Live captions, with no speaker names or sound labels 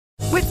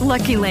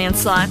Lucky Land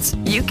Slots,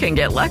 you can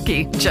get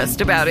lucky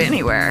just about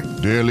anywhere.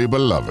 Dearly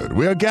beloved,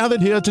 we are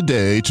gathered here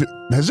today to...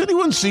 Has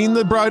anyone seen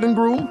the bride and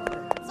groom?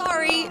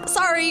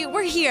 Sorry,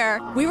 we're here.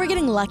 We were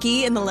getting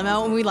lucky in the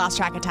limo and we lost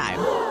track of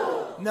time.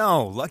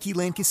 No, Lucky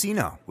Land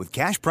Casino, with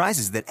cash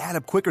prizes that add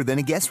up quicker than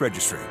a guest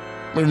registry.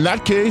 In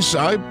that case,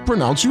 I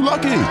pronounce you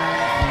lucky.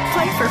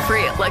 Play for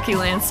free at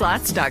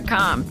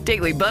LuckyLandSlots.com.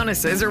 Daily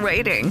bonuses are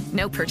waiting.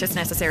 No purchase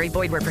necessary.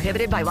 Void where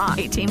prohibited by law.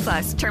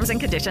 18+. Terms and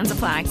conditions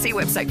apply. See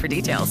website for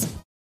details.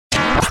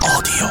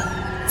 Audio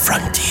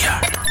Frontier.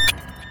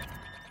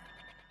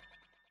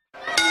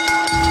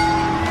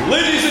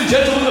 Ladies and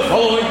gentlemen, the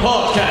following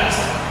podcast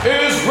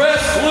is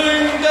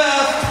Wrestling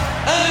Daft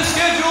and is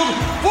scheduled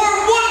for 1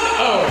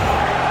 hour.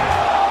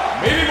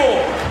 Maybe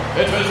more.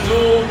 It has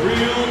no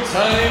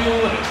real-time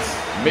limits,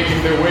 making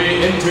their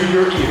way into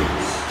your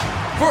ears.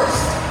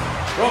 First,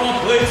 from a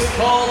place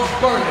called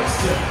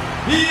Barneston,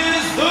 he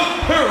is the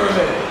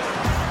Pyramid,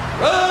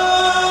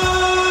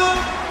 Rob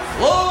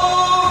Florence.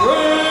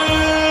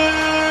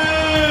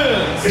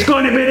 It's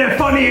going to be the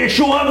funniest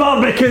show ever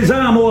because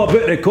I'm all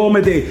about the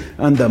comedy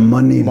and the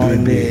money,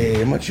 baby.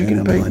 How much you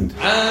gonna pay? And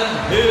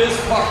his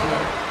partner,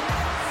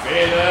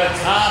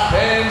 Fela Top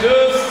End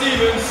of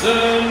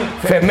Stevenson.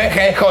 From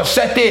Echo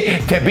City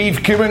to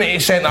Beef Community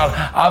Centre,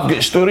 I've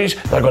got stories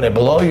that are going to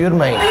blow your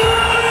mind.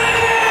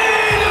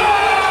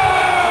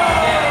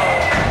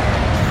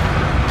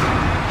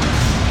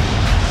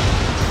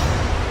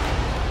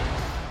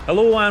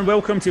 Hello and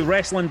welcome to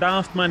Wrestling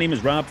Daft. My name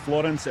is Rob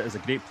Florence. It is a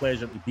great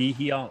pleasure to be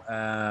here.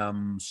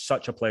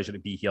 Such a pleasure to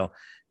be here.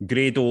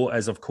 Grado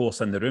is, of course,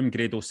 in the room.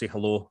 Grado, say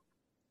hello.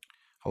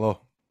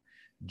 Hello.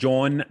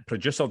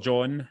 Producer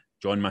John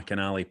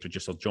McAnally,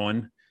 producer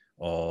John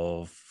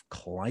of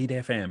Clyde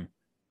FM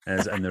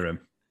is in the room.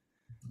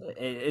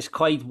 It's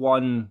Clyde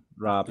 1,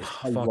 Rob.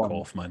 Fuck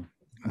off, man.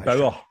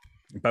 Bauer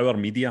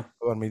Media.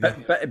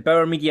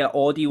 Bauer Media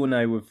Audio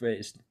now.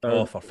 It's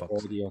Bauer for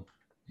fuck's Audio.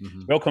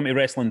 Mm-hmm. Welcome to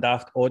Wrestling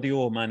Daft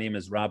Audio. My name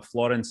is Rob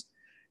Florence.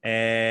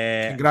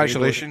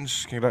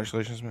 Congratulations,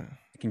 mate.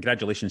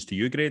 Congratulations to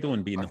you, Grado,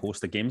 on being the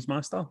host of Games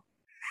Master.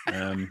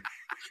 The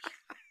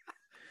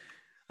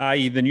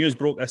news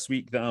broke this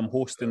week that I'm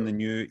hosting the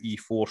new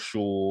E4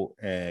 show,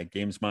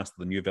 Games Master,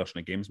 the new version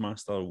of Games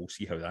Master. We'll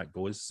see how that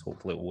goes.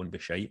 Hopefully it won't be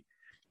shite.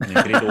 And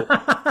then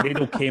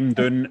Grado came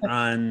down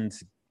and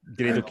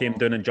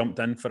jumped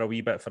in for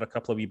a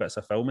couple of wee bits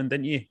of filming,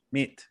 didn't you,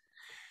 mate?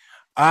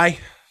 Aye.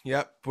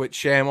 Yep,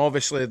 which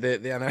obviously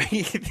the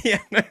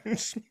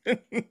announcement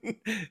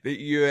that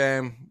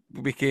you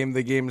became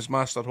the Games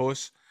Master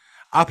host,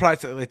 I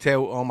practically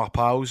tell all my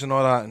pals and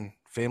all that and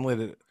family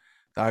that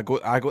I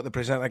got the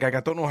presenter gig.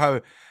 I don't know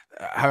how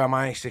I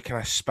managed to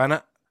kind of spin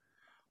it,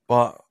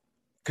 but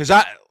because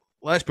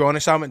let's be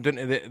honest, I went down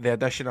to the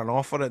audition and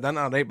offer it, didn't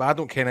I? Right, but I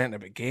don't care anything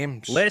about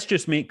games. Let's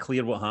just make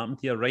clear what happened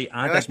here, right?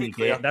 This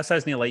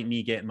isn't like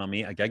me getting my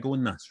mate a gig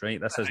on this,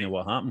 right? This isn't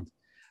what happened.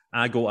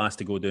 I got asked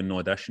to go do an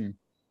audition.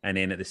 And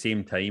then at the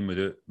same time,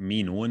 without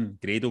me knowing,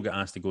 Grado got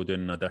asked to go do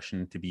an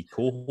audition to be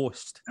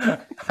co-host.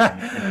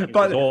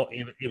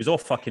 It was all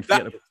fucking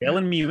fair.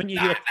 Telling me, wouldn't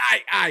you?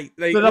 Aye.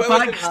 There's a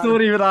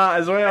backstory with that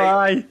as well,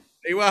 aye.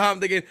 What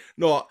happened again?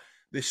 No,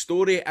 the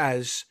story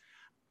is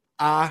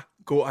I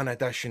got an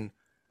audition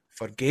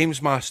for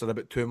Games Master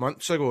about 2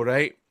 months ago,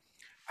 right?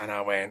 And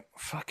I went,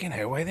 fucking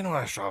hell, why do they know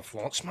that's Rob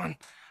Florence, man?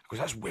 Because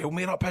that's well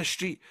made up his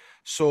street.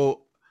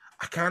 So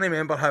I can't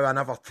remember how I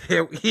never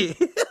tell you.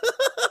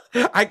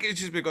 I think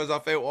it's just because I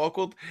felt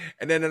awkward.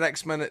 And then the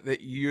next minute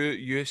that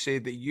you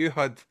said that you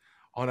had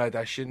an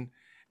audition,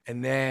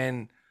 and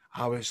then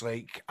I was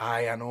like,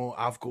 I know,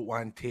 I've got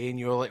one too. And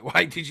you were like,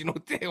 why did you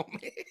not tell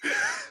me?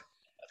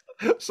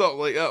 Something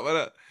like that,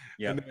 wasn't it?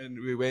 Yeah. And then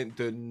we went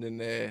down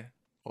and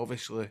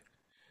obviously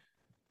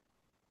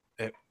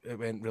it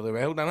went really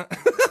well, didn't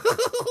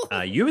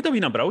it? You would have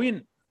been a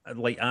brilliant,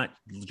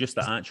 just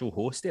the actual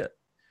host of it.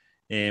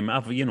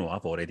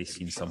 I've already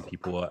seen some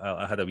people.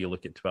 I had a wee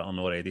look at Twitter, and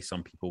already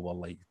some people were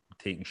like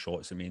taking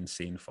shots at me and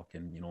saying,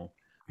 "Fucking,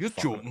 you're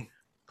joking."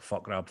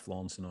 Fuck Rob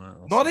Florence and all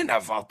that. No, they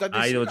never did.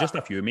 There were just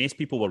a few. Most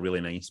people were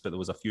really nice, but there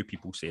was a few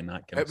people saying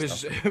that kind of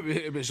stuff.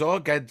 It was all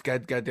good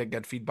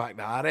feedback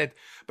that I read.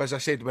 But as I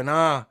said, when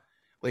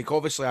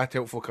obviously I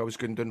tell folk I was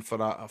going down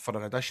for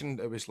an audition,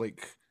 it was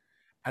like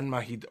in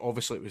my head.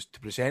 Obviously, it was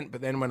to present.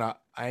 But then when I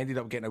ended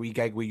up getting a wee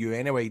gig with you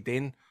anyway,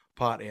 then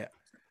part of it.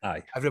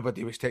 Aye.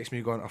 Everybody was texting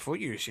me going, I thought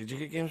you said you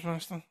get Games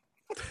Master.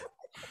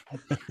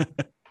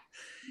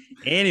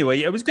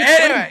 Anyway, it was good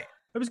fun.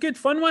 It was good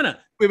fun, wasn't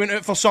it? We went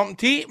out for something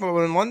to eat. We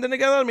were in London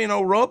together, me and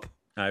old Rob.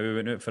 Aye, we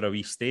went out for a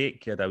wee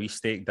steak. Had a wee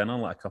steak dinner,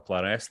 like a couple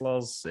of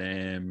wrestlers.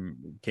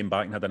 Came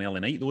back and had an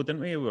early night though,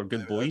 didn't we? We were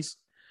good boys.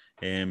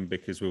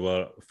 Because we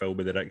were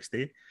filming the next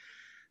day.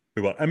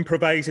 We were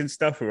improvising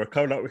stuff. We were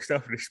coming up with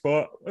stuff on the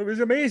spot. It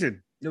was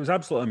amazing. It was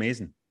absolutely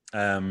amazing.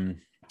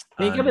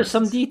 Can you give us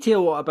some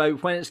detail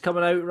about when it's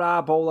coming out,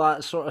 Rab, all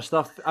that sort of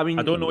stuff? I mean,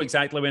 I don't know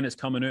exactly when it's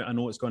coming out. I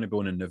know it's going to be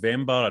on in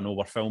November. I know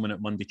we're filming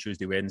it Monday,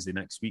 Tuesday, Wednesday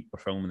next week.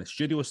 We're filming the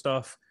studio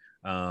stuff.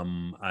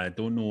 I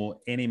don't know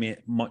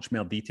much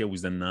more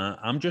details than that.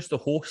 I'm just a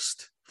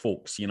host.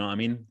 folks. You know what I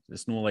mean?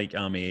 It's not like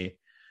I'm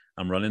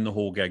running the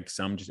whole gig.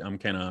 So I'm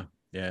kind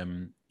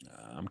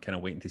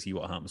of waiting to see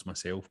what happens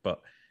myself. But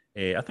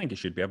I think it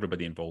should be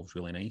everybody involved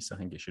really nice. I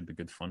think it should be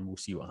good fun. We'll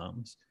see what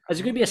happens. Is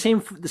it going to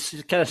be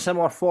this kind of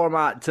similar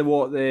format to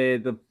what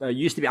the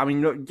used to be? I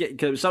mean,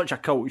 because it was such a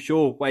cult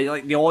show,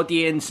 like the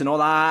audience and all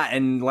that,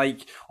 and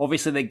like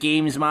obviously the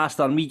games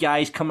master and we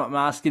guys come up and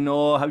asking,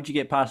 how'd you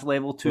get past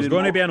level 2? There's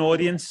going to be an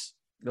audience.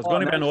 There's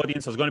going to be an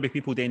audience. There's going to be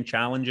people doing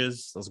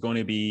challenges. There's going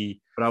to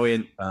be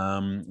brilliant.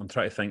 I'm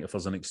trying to think if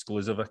there's an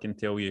exclusive I can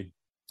tell you.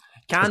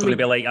 There's going to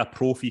be like a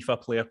pro FIFA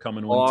player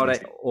coming on.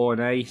 Oh,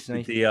 nice.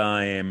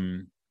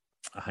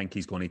 I think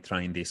he's going to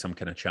try and do some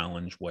kind of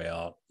challenge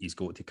where he's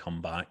going to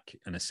come back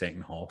in the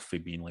second half for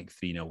being like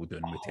 3-0 down with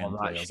 10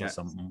 players or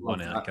something.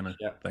 One of that kind of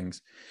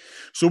things.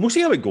 So we'll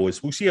see how it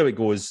goes.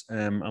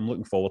 I'm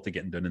looking forward to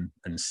getting down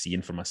and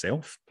seeing for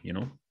myself, you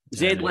know.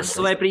 Z-list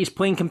celebrities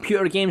playing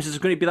computer games. Is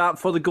going to be that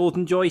for the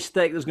golden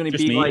joystick? There's going to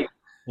just be me. like...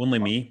 Only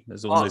me.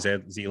 There's only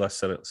Z-list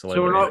celebrity. So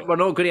we're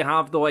not going to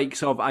have the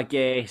likes of, I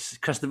guess,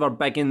 Christopher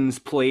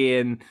Biggins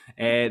playing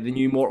the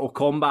new Mortal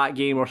Kombat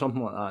game or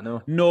something like that,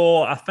 no?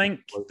 No, I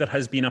think there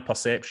has been a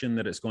perception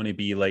that it's going to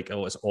be like,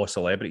 it's all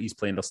celebrities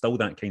playing. There's still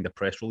that kind of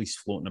press release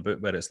floating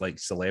about where it's like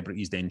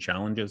celebrities doing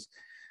challenges.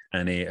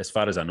 And as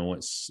far as I know,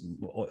 it's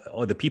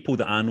all the people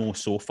that I know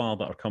so far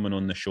that are coming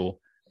on the show,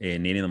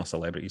 none of them are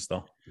celebrities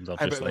though. They're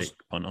just like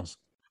punters.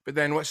 But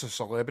then what's a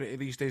celebrity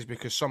these days?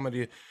 Because some of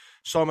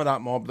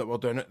that mob that were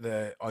doing at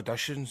the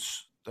auditions,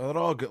 they're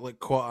all got like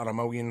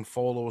 250,000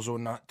 followers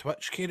on that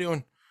Twitch. Carry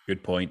on.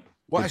 Good point.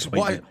 What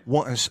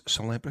is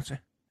celebrity?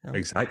 Yeah.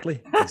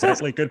 Exactly.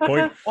 Good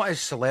point. What is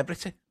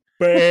celebrity?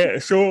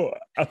 But so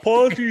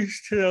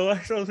apologies to the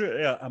listeners out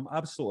there. I'm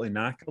absolutely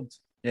knackered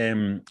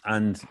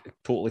and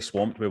totally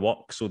swamped with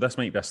work. So this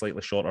might be a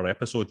slightly shorter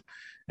episode.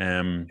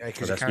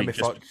 Because you can't be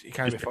fucked. You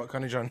can't be fucked,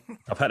 can you, John?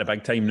 I've hit a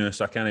big time now,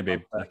 so I can't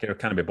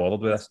be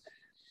bothered with this.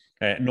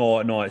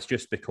 No, it's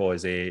just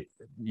because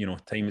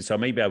time. So it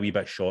might be a wee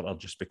bit shorter,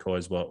 just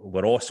because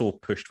we're also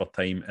pushed for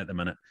time at the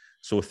minute.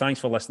 So thanks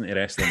for listening to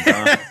Wrestling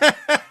Daft.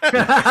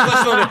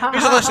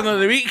 Who's the listener of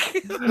the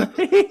week?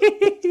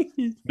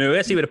 Now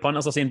let's see what the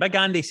punters are saying. Big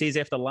Andy says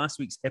after last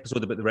week's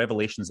episode about the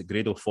revelations that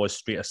Grado falls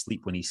straight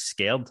asleep when he's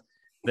scared,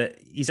 that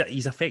he's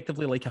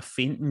effectively like a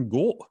fainting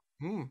goat.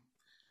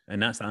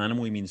 And that's the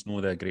animal he means,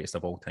 no, the greatest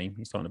of all time.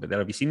 He's talking about there.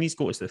 Have you seen these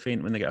goats that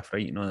faint when they get a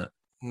fright? You know that?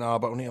 No,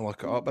 but I need to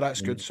look it up. But that's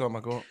good. So I'm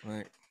a goat.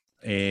 Right.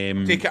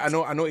 Take it. I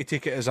know to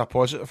take it as a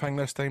positive thing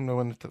this time. No,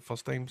 when the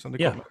first time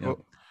somebody got me.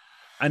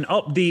 An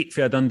update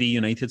for a Dundee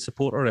United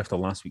supporter after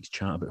last week's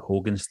chat about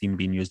Hogan's theme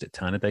being used at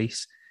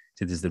Tannadice.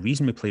 Said, "Is the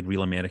reason we played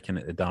Real American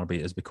at the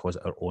Derby is because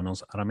our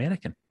owners are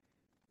American."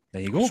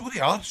 There you go.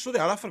 So they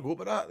are. I forgot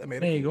about that. The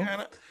American. There you go.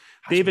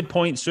 David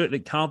points out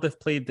that Cardiff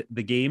played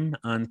the game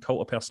and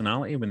Cult of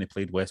Personality when they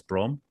played West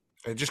Brom.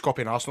 Just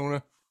copying Arsenal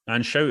now.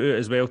 And shout out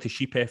as well to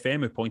Sheep FM,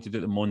 who pointed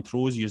out that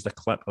Montrose used a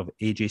clip of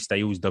AJ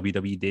Styles'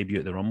 WWE debut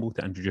at the Rumble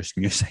to introduce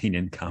new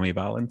signing Cammy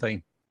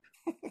Valentine.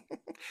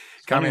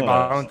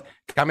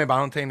 Cammy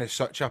Valentine is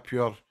such a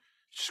pure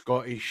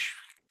Scottish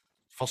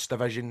First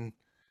Division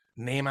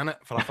name in it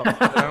for a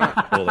football player.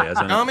 Totally is,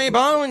 isn't it? Cammy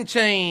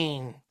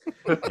Valentine.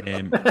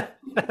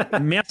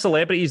 Mere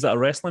celebrities that are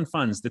wrestling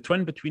fans. The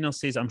twin between us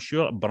says, "I'm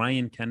sure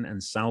Brian Kin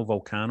and Sal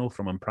Vulcano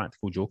from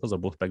Impractical Jokers are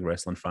both big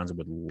wrestling fans and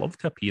would love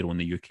to appear on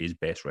the UK's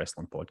best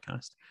wrestling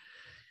podcast."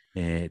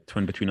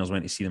 Twin between us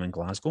went to see them in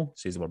Glasgow.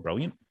 Says they were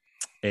brilliant.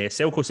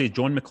 Selco says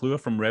John McClure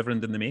from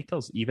Reverend and the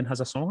Makers even has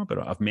a song about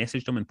it. I've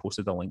messaged him and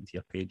posted a link to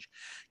your page.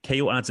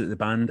 Kyle adds that the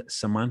band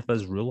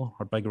Samantha's Ruler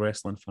are big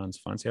wrestling fans.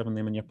 Fancy having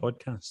them in your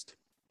podcast?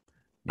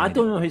 I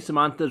don't know who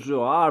Samantha's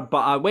Ruler are,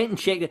 but I went and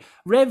checked it.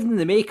 Reverend and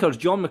the Makers,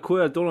 John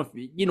McClure, I don't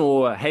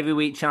know if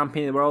heavyweight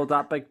champion of the world,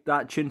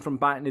 that tune from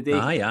back in the day.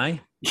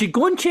 Aye. You should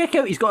go and check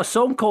out. He's got a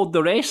song called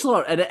The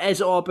Wrestler, and it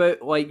is all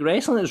about like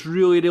wrestling. It's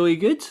really, really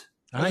good.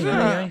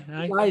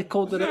 Aye.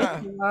 Called The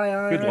Wrestler.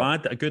 Aye.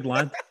 A good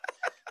lad.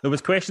 There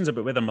was questions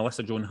about whether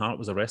Melissa Joan Hart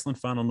was a wrestling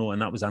fan or no,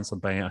 and that was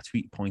answered by a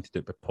tweet pointed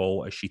out by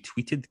Paul as she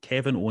tweeted,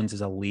 "Kevin Owens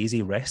is a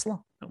lazy wrestler."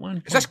 At one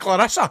point. Is this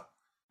Clarissa?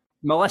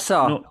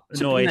 Melissa.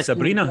 No, it's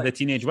Sabrina, the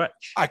teenage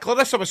witch.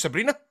 Clarissa was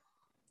Sabrina.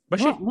 Was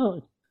she?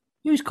 No.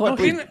 Who's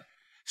Clarissa?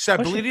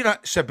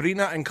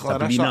 Sabrina and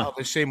Clarissa are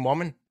the same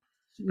woman.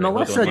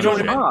 Melissa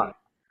Joan Hart.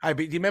 Aye, but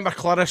do you remember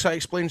Clarissa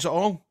Explains It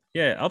All?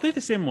 Yeah, are they the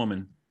same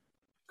woman?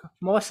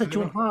 Melissa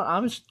Joan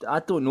Hart. I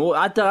don't know.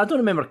 I don't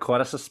remember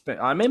Clarissa.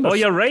 I remember. Oh,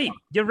 you're right.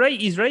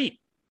 He's right.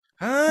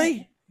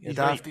 Aye. You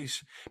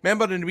dafties.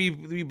 Remember the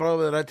wee brother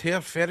with the red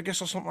hair,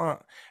 Fergus or something like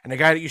that? And the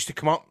guy that used to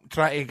come up,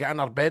 try to get in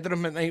our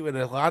bedroom at night with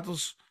the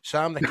ladders,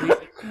 Sam the Creep.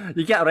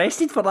 You get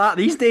arrested for that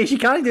these days. You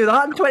can't do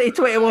that in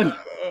 2021.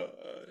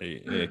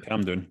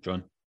 Calm down,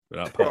 John.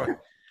 With that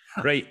part.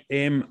 Right.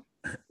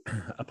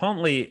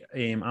 Apparently,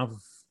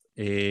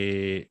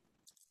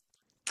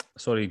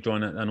 sorry,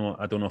 John,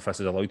 I don't know if this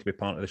is allowed to be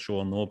part of the show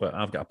or no, but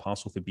I've got a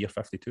parcel for Beer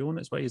 52 on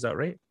its way. Is that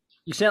right?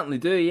 You certainly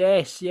do,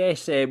 yes.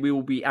 We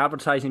will be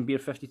advertising Beer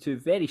 52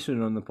 very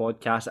soon on the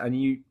podcast, and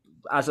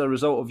as a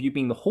result of you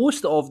being the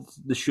host of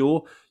the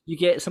show, you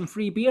get some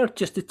free beer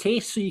just to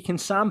taste, so you can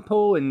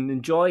sample and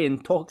enjoy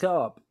and talk it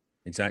up.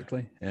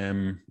 Exactly.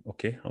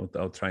 Okay,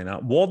 I'll try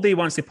that. Wardy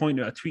wants to point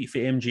out a tweet for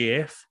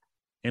MJF.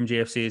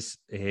 MJF says,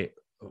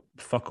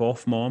 "Fuck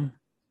off, mom."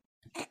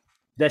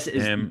 This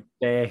is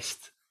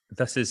best.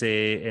 This is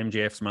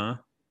MJF's ma.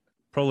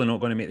 Probably not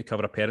going to make the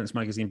cover of Parents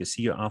magazine, but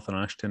see you at Arthur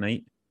Ashe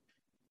tonight.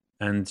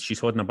 And she's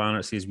holding a banner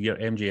that says, "We are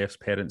MJF's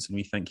parents and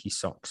we think he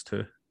sucks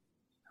too."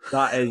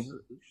 That is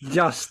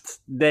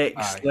just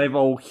next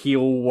level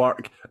heel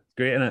work.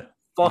 Great, isn't it?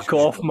 Fuck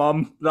off,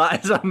 mum.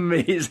 That is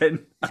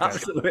amazing.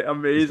 Absolutely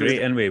amazing.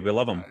 Great, anyway. We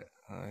love him.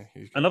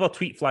 Another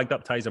tweet flagged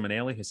up Tyza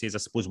Manelli, who says, "I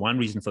suppose one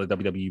reason for the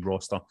WWE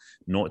roster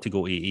not to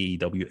go to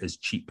AEW is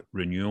cheap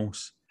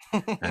renewals."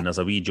 And there's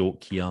a wee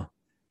joke here.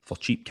 For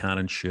cheap car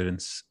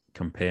insurance,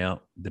 compare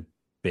the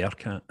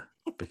Bearcat,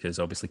 because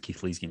obviously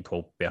Keith Lee's getting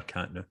called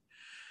Bearcat now,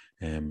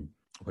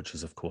 which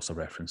is, of course, a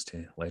reference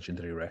to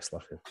legendary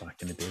wrestler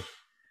back in the day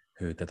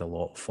who did a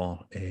lot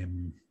for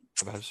The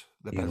Biz.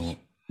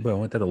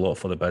 it did a lot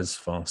for the Biz,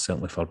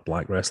 certainly for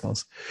black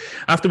wrestlers.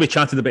 After we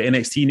chatted about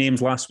NXT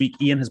names last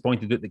week, Ian has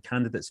pointed out the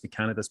candidates for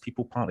Canada's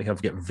People Party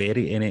have got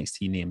very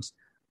NXT names.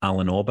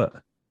 Alan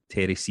Obbett,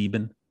 Terry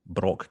Sieben,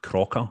 Brock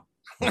Crocker,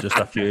 just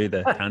a few of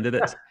the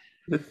candidates.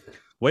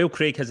 While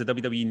Craig has a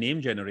WWE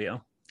name generator,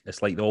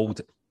 it's like the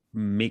old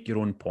make your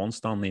own porn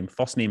star name.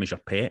 First name is your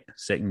pet,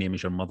 second name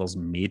is your mother's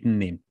maiden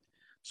name.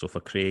 So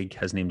for Craig,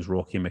 his name's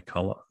Rocky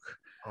McCulloch.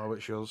 Oh,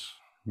 what's yours?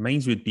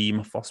 Mine's would be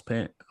my first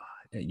pet.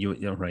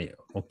 You're right.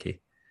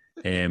 Okay.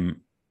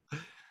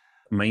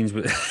 Mine's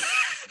would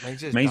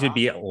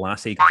be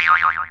Lassie.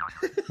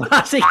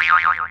 Lassie,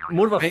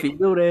 more of a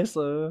female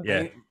wrestler.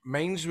 Yeah.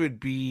 Mine's would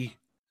be.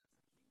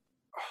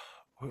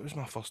 What was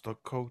my first dog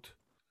called?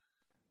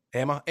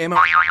 Emma. Be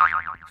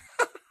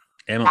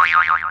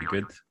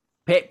good.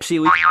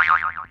 Pepsi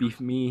be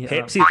for me.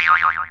 Pepsi.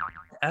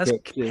 That's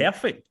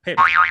perfect. Pepsi.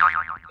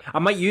 I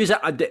might use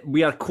it.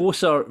 We are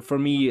closer for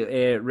me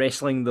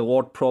wrestling the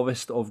Lord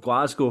Provost of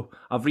Glasgow.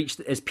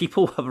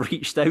 People have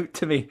reached out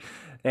to me.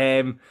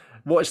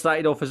 What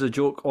started off as a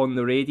joke on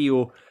the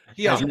radio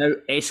has now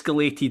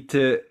escalated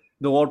to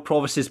the Lord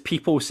Provost's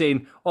people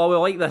saying, "Oh, we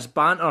like this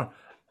banter.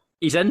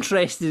 He's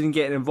interested in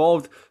getting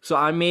involved." So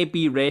I may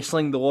be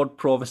wrestling the Lord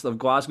Provost of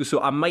Glasgow. So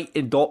I might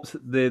adopt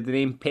the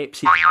name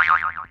Pepsi.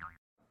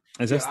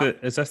 Is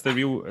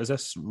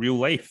this real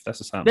life? This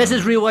is happening. This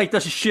is real life.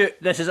 This is shoot.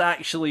 This is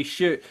actually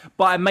shoot.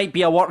 But it might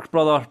be a work,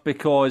 brother,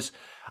 because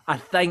I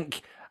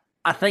think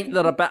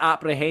they're a bit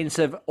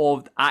apprehensive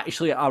of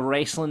actually a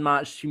wrestling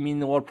match. You mean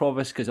the Lord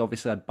Provost? Because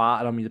obviously I'd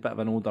batter him. He's a bit of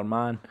an older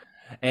man.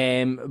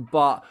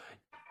 But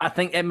I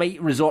think it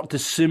might resort to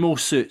sumo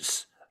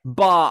suits.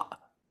 But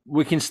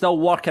we can still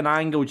work an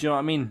angle. Do you know what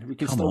I mean? We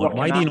can Come still on, work.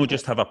 why do you not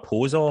just have a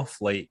pose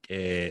off like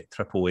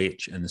Triple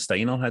H and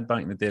Steiner had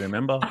back in the day?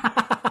 Remember?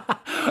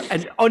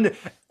 And on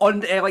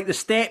like the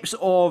steps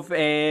of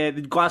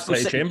the Glasgow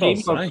City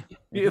Chambers.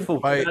 Beautiful.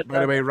 By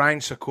the way, Ryan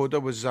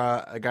Sakoda was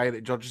a guy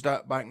that judged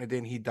that back in the day,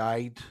 and he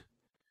died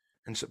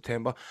in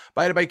September.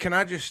 By the way, can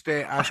I just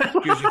ask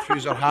you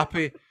if you are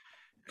happy?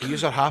 Are you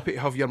happy to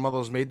have your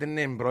mother's maiden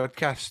name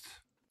broadcast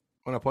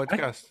on a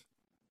podcast?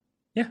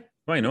 Yeah,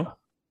 why not?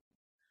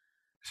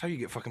 That's how you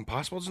get fucking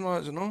passwords and all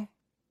that, is it no?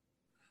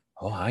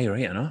 Oh, aye,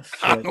 right enough.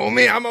 I know,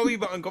 mate. I'm a wee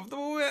bit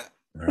uncomfortable with it.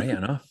 Right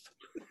enough.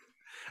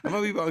 I'm a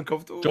wee bit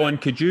uncomfortable. John,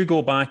 could you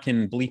go back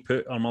and bleep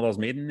out our mother's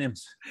maiden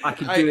names? I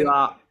could do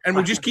that. And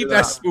we'll just keep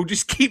this. We'll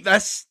just keep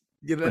this.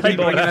 Keep all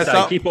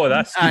this. Keep all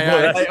this.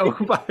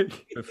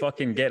 We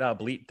fucking get that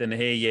bleeped and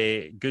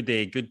hey, good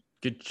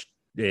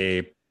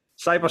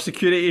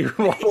cybersecurity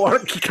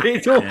work,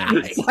 Grado.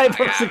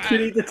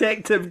 Cybersecurity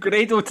detective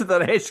Grado to the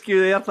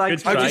rescue there.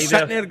 Thanks. I just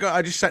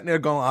sitting there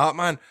going like that,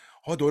 man.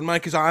 Hold on, man,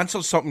 because I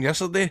answered something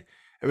yesterday.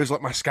 It was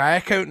like my Sky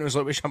account, and it was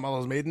like, what's your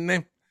mother's maiden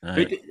name?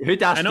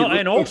 Who'd ask you?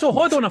 And also,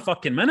 hold on a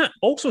fucking minute.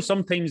 Also,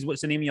 sometimes,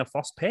 what's the name of your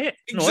first pet?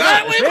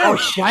 Exactly. Oh,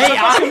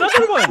 shite.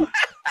 Another one.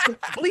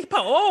 Bleep it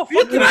off.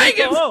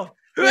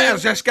 Who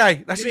is this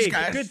guy? This Craig, is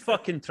guy. Good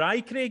fucking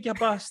try, Craig, you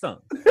bastard.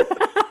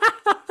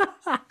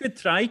 Good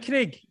try,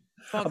 Craig.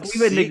 I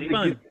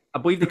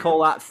believe they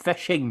call that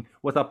fishing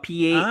with a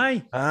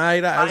PA. Aye,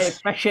 that is.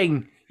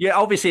 Fishing. Yeah,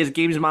 obviously as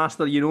Games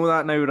Master, you know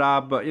that now,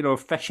 Rab, but,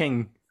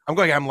 fishing. I'm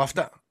going to get him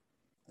lifted.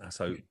 That's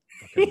how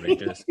fucking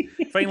outrageous.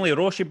 Finally,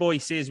 Roshi Boy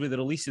says, with the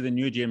release of the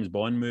new James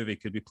Bond movie,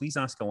 could we please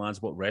ask the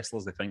lads what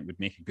wrestlers they think would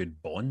make a good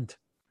Bond?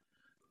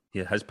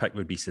 Yeah, his pick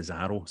would be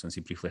Cesaro, since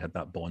he briefly had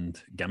that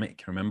Bond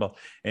gimmick, remember?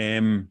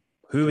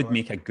 Who would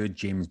make a good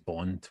James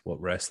Bond?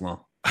 What wrestler?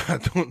 I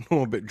don't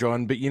know about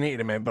John, but you need to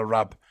remember,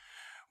 Rab,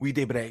 we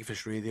do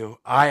breakfast radio.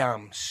 I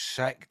am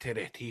sick to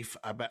the teeth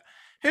about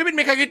who would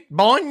make a good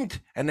Bond?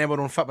 And then we're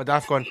on Fit My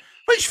Daft going,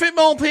 which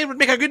football player would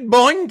make a good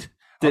Bond?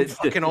 I'm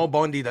fucking all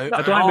bonded out.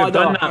 I don't think we've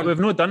done that. We've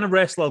not done a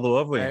wrestler though,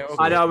 have we?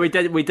 I know we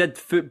did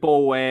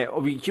football.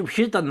 We should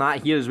have done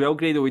that here as well,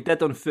 Grado. We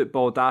did on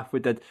Football Daft. We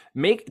did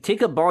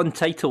take a Bond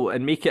title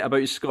and make it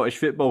about Scottish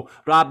football.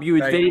 Rab, you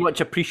would very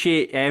much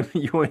appreciate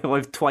you only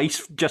live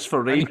twice just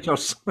for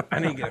Rangers. I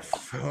need to get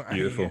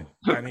Beautiful.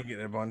 I need to get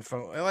the Bond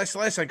film. Let's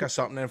think of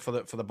something then for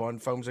the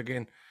Bond films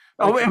again.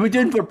 Oh, are we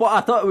doing for?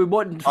 I thought we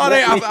wanted. All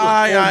right,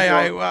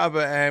 aye. What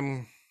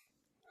about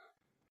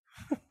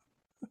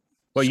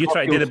Well, you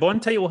try to do the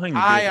Bond title thing.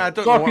 I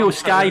don't Scorpio know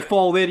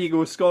Skyfall. There you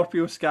go.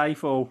 Scorpio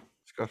Skyfall.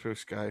 Scorpio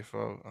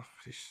Skyfall. Oh,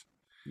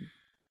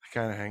 I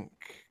kind of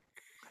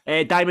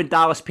think. Diamond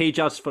Dallas Page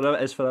is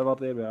forever.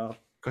 There we are.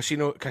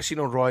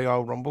 Casino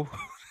Royale Rumble.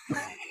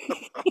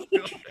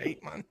 Right,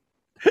 man.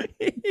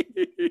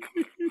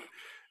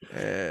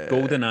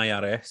 Golden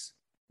IRS.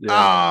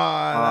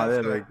 Yeah.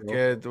 That's there a we go.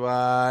 good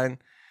one.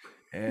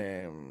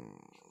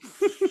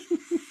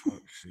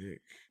 Fuck's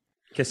sake.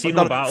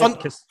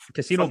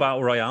 Casino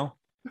Battle Royale.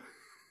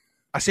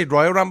 I said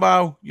Royal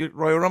Rumble.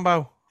 Royal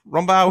Rumble.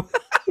 Rumble.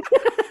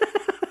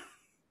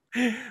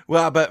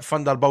 What about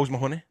Thunderballs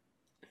Mahoney?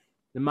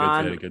 The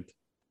man, Very good.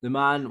 the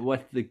man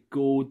with the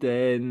gold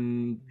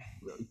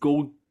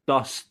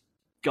dust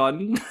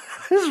gun.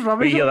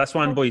 Wait, hear this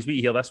one, boys. Wait,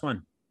 hear this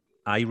one.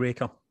 Eye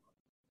Raker.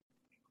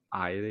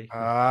 Aye,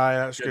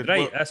 that's good.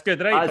 Right, that's good,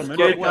 right? That's From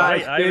good. Moonraker,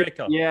 right, Eye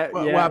Raker. Yeah,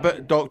 What yeah.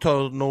 about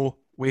Dr. No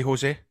Way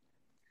Jose?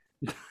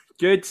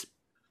 Good.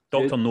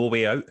 Doctor No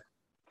Way Out.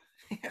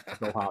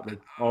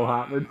 All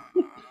happening.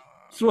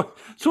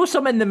 So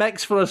some in the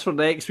mix for us for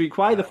next week.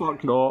 Why the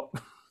fuck not?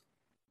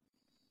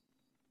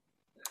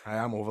 I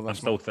am over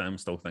this. I'm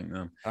still thinking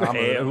them.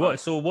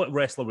 So what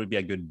wrestler would be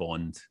a good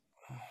Bond?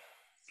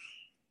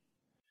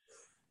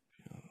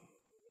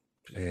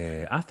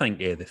 I think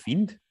The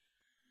Fiend.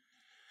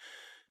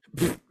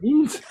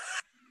 Fiend?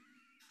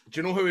 Do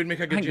you know who would make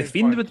a good I think James The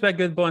Fiend Bond? would be a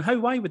good Bond.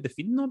 Why would The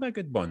Fiend not be a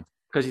good Bond?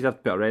 Because he'd have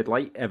to put a red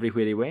light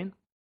everywhere he went.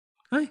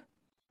 Aye.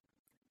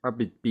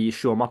 That'd be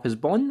show him up as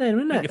Bond then, I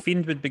wouldn't think it? The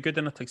Fiend would be good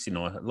in a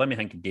tuxedo. Let me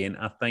think again.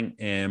 I think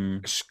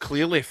It's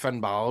clearly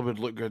Finn Balor would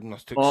look good in a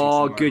tuxedo.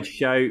 Oh, good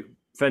shout.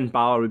 Finn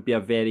Balor would be a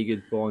very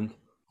good Bond.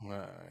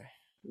 Aye.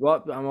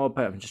 What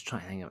I'm just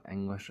trying to think of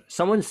English.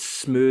 Someone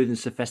smooth and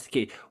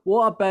sophisticated.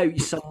 What about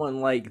someone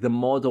like the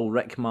model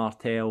Rick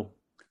Martel?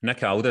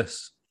 Nick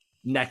Aldis.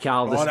 Nick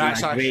Aldis. Oh,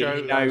 that's a great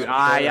shout. shout.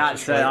 Aye,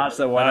 that's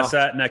the one. That's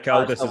it. Nick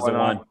Aldis the is the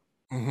one.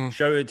 one.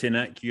 Shout out to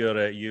Nick. You're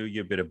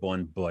a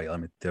Bond boy,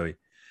 let me tell you.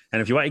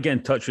 And if you want to get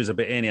in touch with us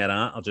about any of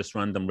that or just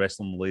random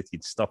wrestling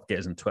related stuff, get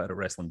us on Twitter at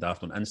Wrestling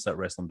Daft, on Insta at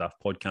Wrestling Daft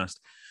Podcast,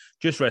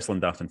 just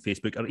Wrestling Daft on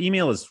Facebook. Our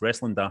email is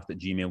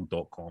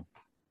wrestlingdaft@gmail.com.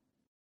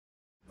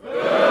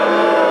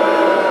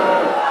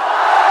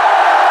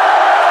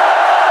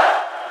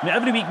 Now,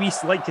 every week we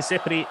like to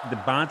separate the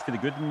bad for the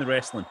good in the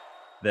wrestling.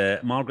 The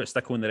Margaret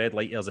Sticko in the Red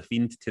Light Years a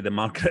Fiend to the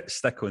Margaret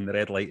Sticko in the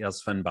Red Light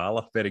Years Finn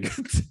Balor. Very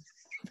good.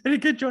 Very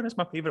good, John. It's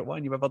my favourite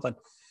one you've ever done.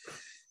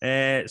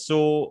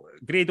 So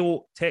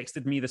Grado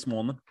texted me this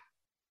morning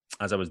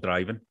as I was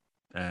driving.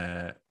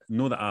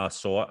 Know that I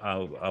saw it.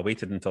 I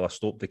waited until I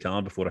stopped the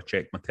car before I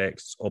checked my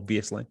texts,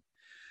 obviously.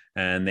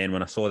 And then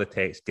when I saw the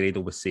text, Grado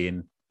was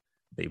saying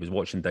that he was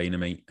watching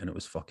Dynamite and it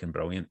was fucking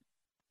brilliant.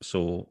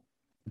 So,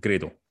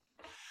 Grado.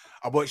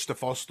 I watched the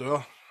first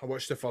hour.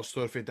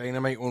 For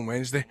Dynamite on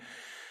Wednesday.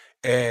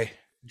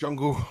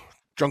 Jungle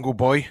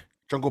Boy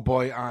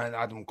and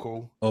Adam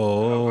Cole.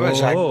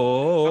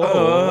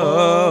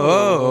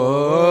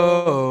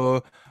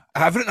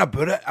 Everything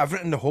about it,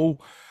 everything, the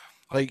whole,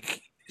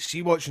 like,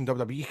 see, watching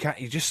WWE,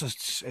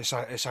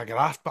 it's a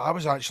graft, but I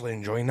was actually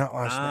enjoying that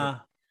last night.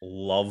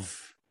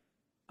 Love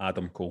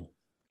Adam Cole.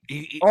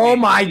 Oh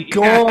my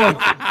god!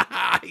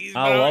 I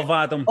love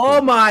Adam Cole.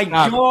 Oh my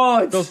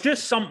god! There's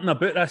just something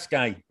about this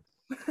guy.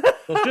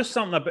 There's just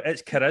something about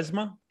it's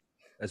charisma.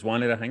 Is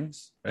one of the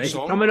things, right?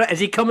 Is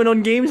he coming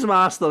on Games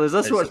Master? Is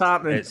this what's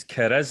happening? It's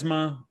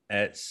charisma.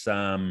 It's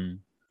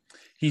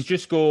he's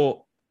just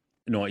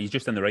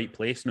in the right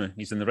place now.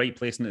 He's in the right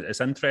place, and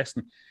it's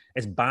interesting.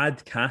 It's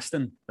bad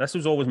casting. This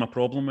was always my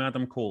problem with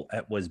Adam Cole.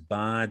 It was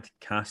bad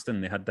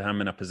casting. They had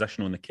him in a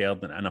position on the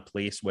card and in a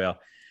place where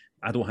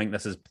I don't think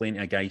this is playing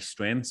to a guy's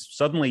strengths.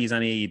 Suddenly he's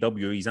in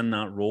AEW. He's in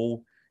that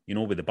role,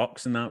 with the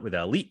Bucks and that, with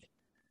the Elite.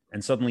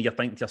 And suddenly you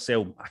think to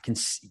yourself, I can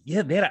see,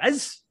 yeah, there it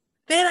is.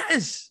 There it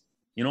is.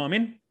 You know what I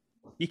mean?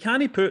 You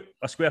can't put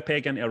a square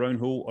peg into a round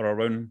hole or a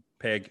round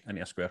peg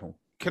into a square hole.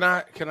 Can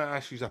I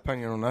ask you his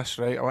opinion on this,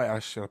 right? I want to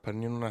ask your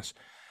opinion on this.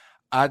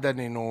 I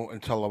didn't know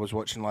until I was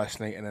watching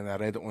last night and then I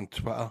read it on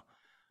Twitter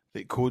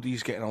that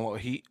Cody's getting a lot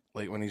of heat.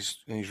 Like when he's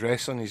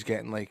wrestling, he's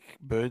getting like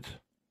booed,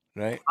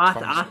 right?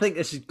 I think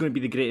this is going to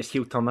be the greatest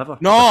heel turn ever.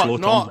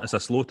 It's a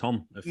slow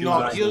turn.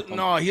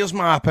 Here's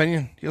my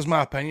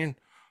opinion.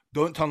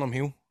 Don't turn him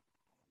heel.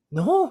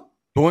 No.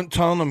 Don't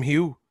turn him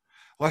heel.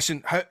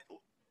 Listen,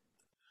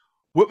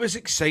 what was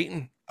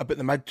exciting about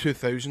the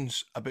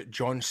mid-2000s about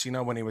John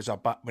Cena when he was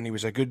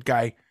a good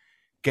guy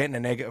getting the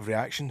negative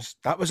reactions?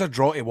 That was a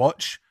draw to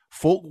watch.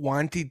 Folk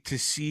wanted to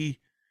see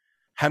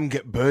him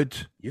get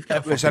booed. You've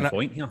got a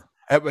point here.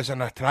 It was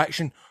an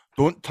attraction.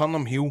 Don't turn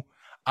him heel.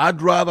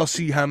 I'd rather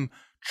see him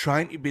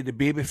trying to be the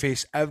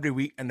babyface every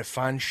week and the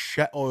fans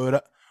shit all over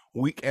it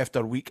week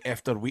after week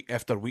after week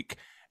after week,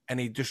 and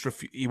he just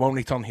he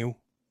won't turn heel.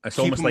 It's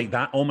almost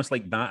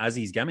like that as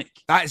his gimmick.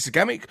 That is the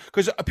gimmick.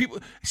 Because people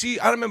see,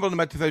 I remember in the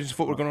mid-2000s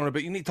folk were going on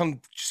about, you need to turn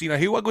Cena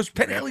heel. I goes,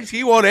 technically he's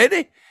heel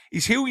already.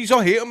 He's heel, he's all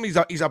hate him,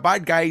 he's a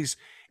bad guy.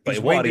 But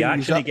what a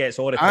reaction he gets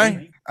all the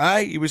time.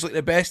 Aye, he was like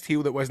the best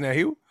heel that wasn't a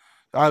heel.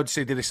 I would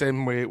say do the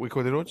same with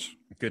Cody Rhodes.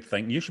 Good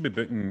thing. You should be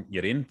booking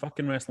your own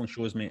fucking wrestling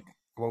shows, mate.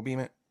 Will be,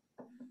 mate.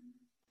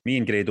 Me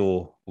and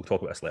Grado will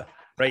talk about this later.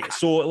 Right,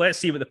 so let's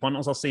see what the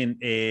punters are saying.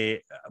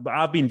 But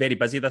I've been very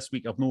busy this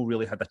week. I've not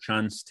really had a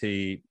chance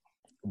to...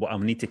 I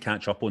need to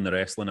catch up on the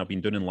wrestling. I've been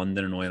doing in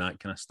London and all that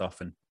kind of stuff,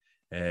 and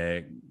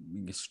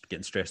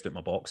getting stressed out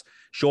my box.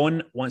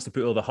 Sean wants to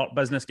put all the Hurt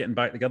Business getting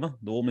back together.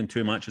 The opening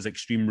 2 matches,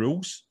 Extreme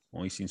Rules,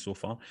 all he's seen so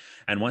far,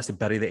 and wants to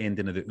bury the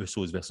ending of the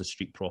Usos versus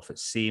Street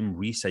Profits. Same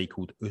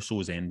recycled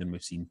Usos ending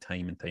we've seen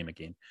time and time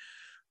again.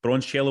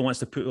 Bronze Cello wants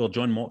to put all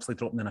John Moxley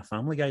dropping in a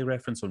Family Guy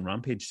reference on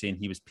Rampage, saying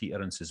he was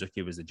Peter and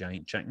Suzuki was the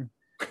giant chicken.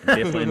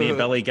 And definitely no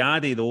Billy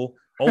Gaddy, though.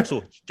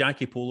 Also,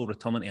 Jackie Polo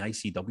returning to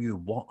ICW.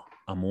 What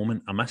a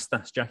moment. I missed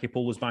this. Jackie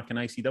Polo's back in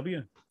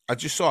ICW. I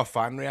just saw a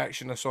fan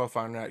reaction. I saw a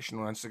fan reaction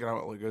on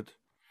Instagram. It looked good.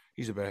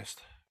 He's the best.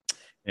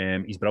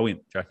 He's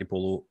brilliant, Jackie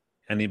Polo.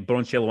 And the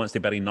Broncello wants to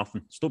bury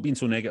nothing. Stop being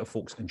so negative,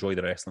 folks. Enjoy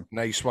the wrestling.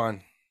 Nice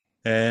one.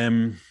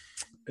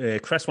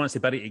 Chris wants to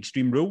bury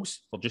Extreme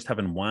Rules for just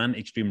having one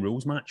Extreme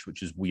Rules match,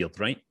 which is weird,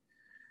 right?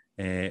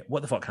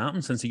 What the fuck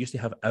happened since they used to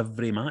have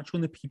every match on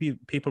the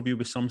pay-per-view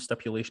with some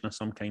stipulation of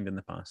some kind in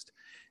the past?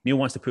 Neil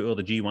wants to put all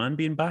the G1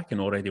 being back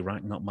and already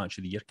racking up Match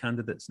of the Year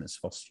candidates in its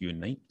first few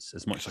nights.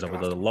 As much as I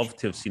would have loved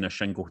to have seen a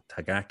Shingo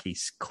Takagi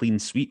clean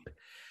sweep,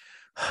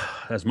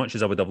 as much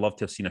as I would have loved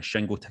to have seen a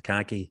Shingo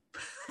Takagi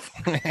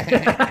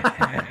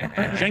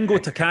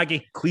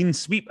clean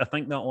sweep, I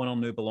think that honor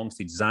now belongs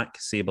to Zack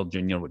Sabre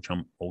Jr., which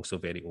I'm also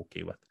very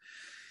okay with.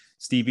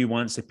 Stevie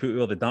wants to put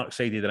all the Dark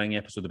Side of the Ring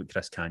episode about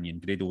Chris Kanyon.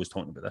 Grado was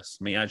talking about this.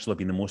 Might actually have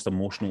been the most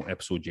emotional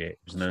episode yet. He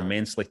was an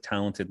immensely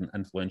talented and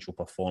influential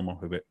performer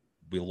who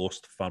we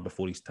lost far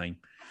before his time.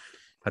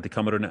 Had he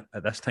come around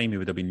at this time, he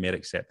would have been more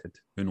accepted.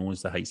 Who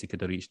knows the heights he could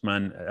have reached.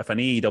 Man, if an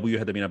AEW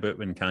had been about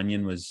when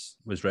Kanyon was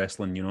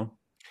wrestling, you know.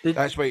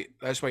 That's why,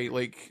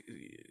 like,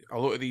 a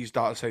lot of these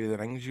Dark Side of the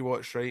Rings you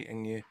watch, right,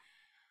 and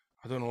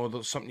I don't know,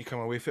 there's something you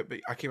come away with it, but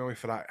I came away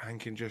for that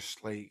thinking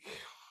just, like...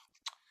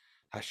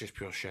 That's just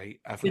pure shite.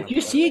 Did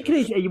you see it,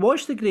 Grado? You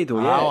watched the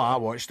Grado, yeah? I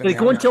watched it. They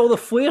go into all the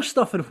Flair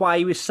stuff and why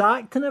he was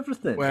sacked and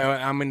everything. Well,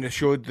 I mean, they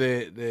showed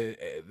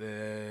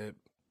the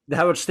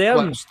Howard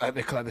Stern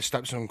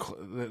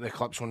the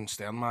clips on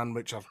Stern, man,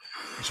 which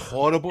it's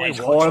horrible. It's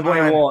horrible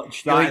to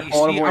watch.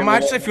 I'm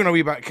actually feeling a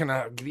wee bit kind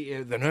of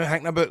greedy than now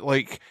thinking about,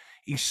 like,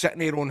 he's sitting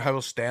there on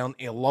Howard Stern.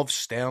 He loves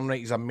Stern, right?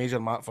 He's a major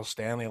mark for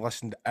Stern. He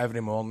listened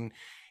every morning.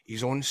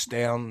 He's on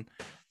Stern,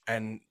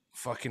 and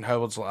fucking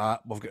Howard's like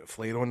that. We've got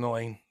Flair on the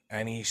line.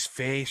 And his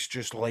face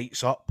just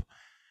lights up.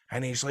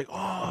 And he's like,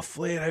 oh,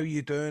 Flair, how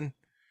you doing?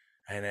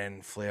 And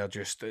then Flair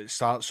just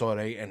starts all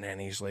right. And then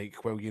he's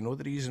like, well, you know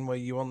the reason why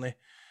you weren't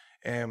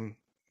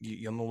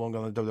you're no longer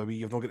in the WWE.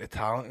 You've not got the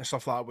talent and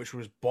stuff like that, which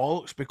was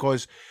bollocks.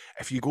 Because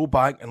if you go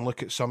back and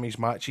look at some of his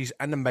matches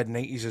in the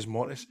mid-90s as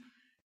Mortis,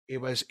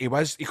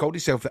 he called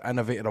himself the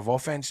innovator of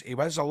offense. He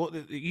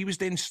was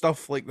doing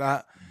stuff like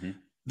that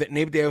that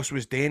nobody else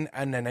was doing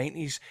in the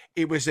 90s.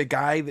 He was the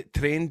guy that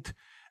trained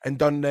and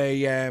done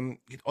the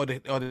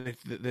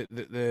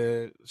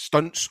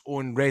stunts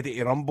on Ready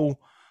to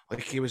Rumble.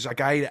 Like, he was a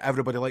guy that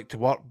everybody liked to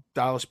work.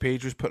 Dallas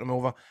Page was putting him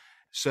over.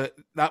 So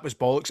that was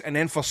bollocks. And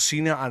then for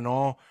Cena, I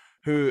know,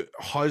 who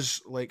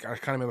has, like, I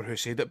can't remember who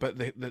said it, but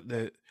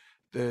the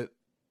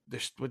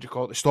what do you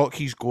call it? The stock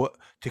he's got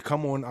to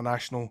come on a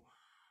national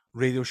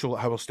radio show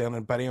like Howard Stern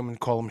and bury him and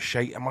call him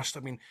shite. It must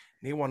have been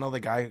no one other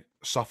guy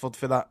suffered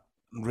for that.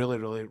 Really,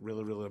 really,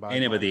 really, really bad.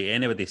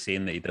 Anybody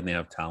saying that he didn't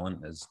have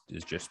talent is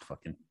just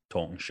fucking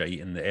talking shite,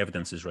 and the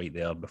evidence is right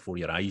there before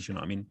your eyes, you know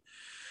what I mean?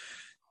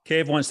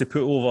 Kev wants to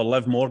put over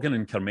Liv Morgan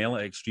and Carmella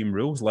at Extreme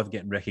Rules. Liv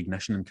getting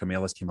recognition, and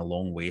Carmella's came a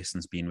long way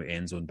since being with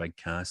Enzo and Big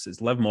Cass.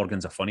 Liv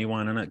Morgan's a funny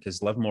one, isn't it?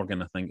 Because Liv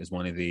Morgan, I think, is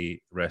one of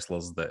the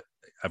wrestlers that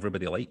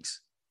everybody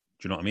likes.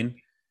 Do you know what I mean?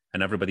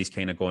 And everybody's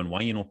kind of going,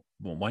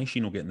 why is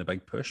she not getting the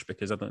big push?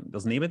 Because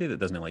there's nobody that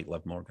doesn't like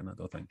Liv Morgan, I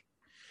don't think.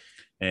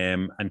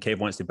 And Kev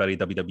wants to bury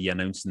WWE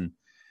announcing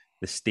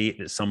the state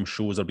that some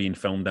shows are being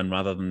filmed in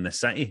rather than the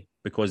city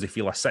because they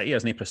feel a city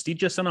isn't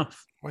prestigious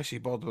enough. Why is he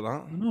bored with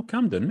that? No,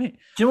 calm down, mate.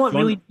 Do you know what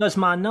really does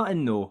man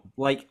nothing though?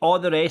 Like, all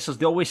the wrestlers,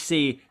 they always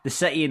say the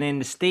city and then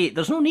the state.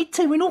 There's no need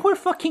to. We know where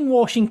fucking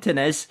Washington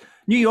is.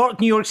 New York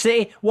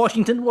City,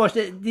 Washington.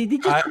 They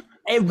just...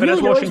 Where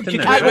is Washington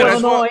then?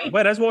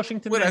 Where is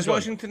Washington? Where is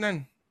Washington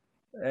then?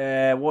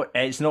 What?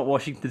 It's not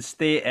Washington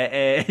State.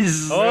 It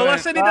is. Oh,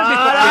 listen, he doesn't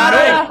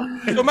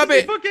fucking know. So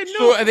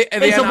maybe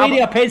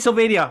Pennsylvania,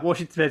 Pennsylvania,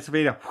 Washington,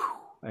 Pennsylvania.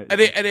 Are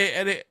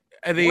they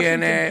Washington,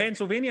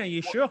 Pennsylvania? Are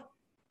you sure?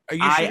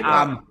 I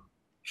am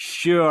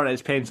sure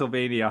it's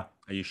Pennsylvania.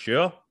 Are you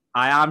sure?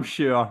 I am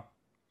sure.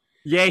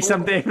 Yes,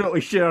 I'm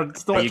definitely sure.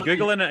 Stop. Are you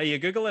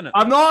Googling it?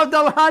 I'm not.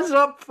 No, hands are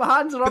up.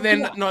 Hands are up. But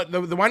then, no,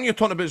 the one you're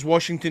talking about is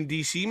Washington,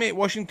 D.C., mate.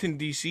 Washington,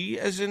 D.C.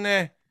 is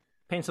in...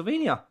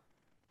 Pennsylvania.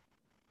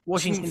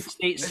 Washington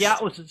State.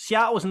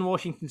 Seattle's in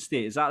Washington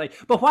State, is that right?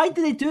 But why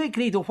do they do it,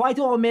 Grado? Why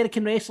do all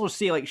American wrestlers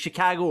say, like,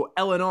 Chicago,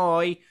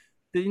 Illinois?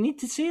 Do they need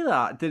to say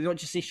that? Do they not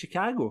just say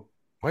Chicago?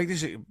 Why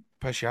does it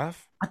piss you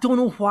off? I don't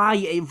know why.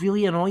 It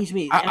really annoys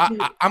me.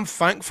 I'm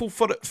thankful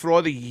for it for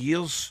all the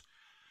years,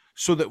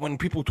 so that when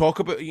people talk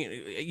about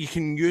it, you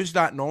can use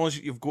that knowledge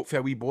that you've got for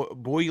a wee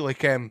boy,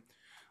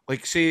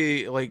 like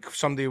say, like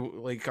somebody,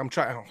 like I'm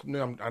trying.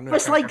 No,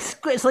 it's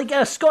like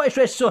a Scottish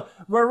wrestler. So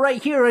we're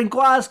right here in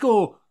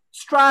Glasgow,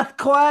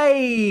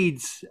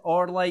 Strathclyde,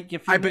 or like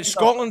if. But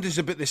Scotland is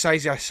about the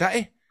size of a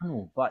city.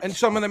 Oh, but in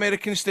some of the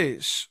American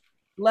states.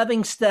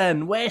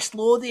 Livingston, West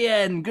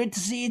Lothian. Good to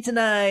see you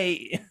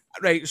tonight.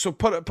 Right, so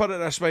put it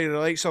this way, the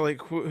likes of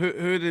like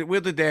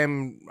where did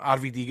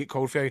RVD get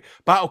called for?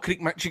 Battle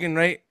Creek, Michigan,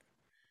 right?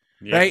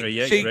 Yeah,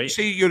 right.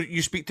 Say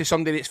you speak to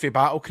somebody that's for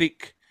Battle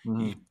Creek,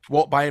 you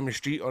walk by him in the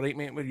street, all right,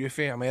 mate, where you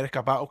for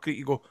America, Battle Creek,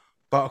 you go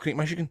Battle Creek,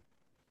 Michigan,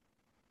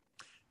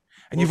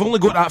 and you've only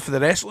got that for the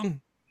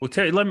wrestling. Well,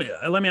 let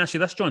me ask you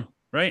this, John.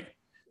 Right?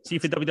 See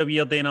if the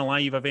WWE are doing a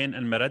live event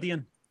in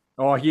Meridian.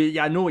 Oh,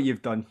 yeah, I know what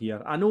you've done here.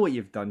 Rab.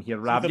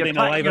 You're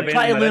trying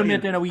to learn me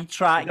doing a wee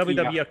track.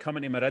 WWE are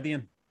coming to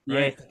Meridian.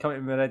 Right? Yeah, coming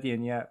to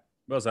Meridian, yeah.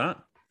 Where's that?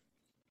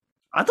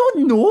 I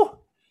don't know.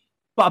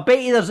 But I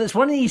bet you it's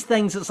one of these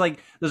things that's like,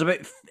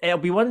 it'll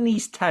be one of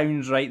these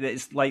towns, right, that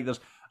it's like there's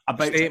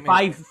about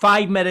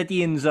five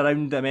Meridians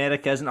around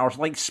America, isn't there? Or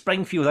like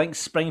Springfield. I think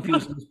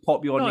Springfield's the most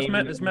popular name.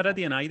 It's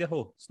Meridian,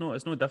 Idaho. It's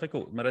no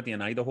difficult.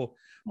 Meridian, Idaho.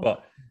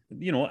 But,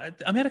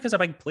 America's a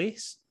big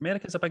place.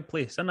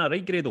 Isn't that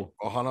right, Grado?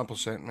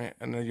 100%, mate.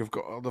 And then you've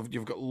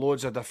got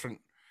loads of different,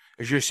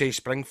 as you say,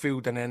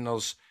 Springfield, and then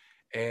there's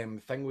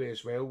Thingway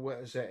as well. What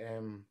is it?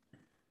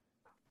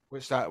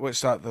 What's that?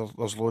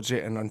 There's loads of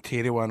it in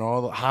Ontario and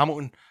all.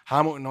 Hamilton,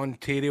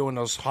 Ontario, and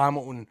there's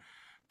Hamilton,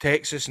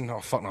 Texas, and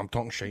I'm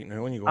talking shite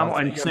now. When you go,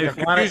 Hamilton,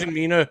 confusing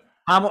me now.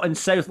 Hamilton,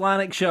 South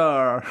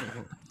Lanarkshire.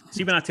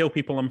 See, when I tell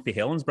people I'm for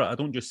Helensburgh, I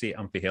don't just say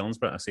I'm for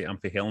Helensburgh. I say I'm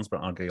for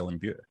Helensburgh, Argyll, and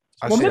Bute.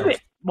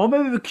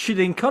 Maybe we should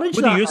encourage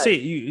that. What do you say?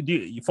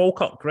 You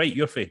Falkirk, right?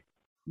 You're for?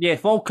 Yeah,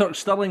 Falkirk,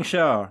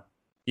 Stirlingshire.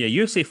 Yeah,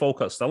 you say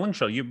Falkirk,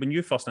 Stirlingshire. When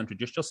you first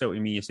introduced yourself to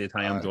me, you said,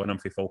 "Hi, I'm John. I'm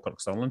for Falkirk,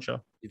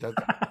 Stirlingshire." You did.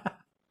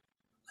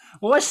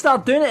 Well, let's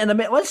start doing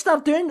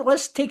it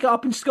let's take it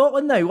up in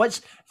Scotland now.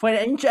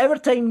 Every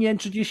time you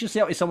introduce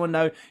yourself to someone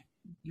now,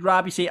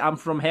 Rab, you say, I'm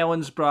from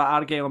Helensburgh,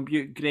 Argyll and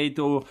Bute,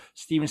 Grado,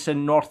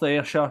 Stevenson, North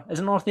Ayrshire. Is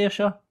it North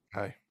Ayrshire?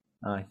 Aye.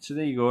 So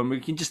there you go. And we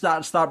can just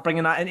start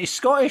bringing that into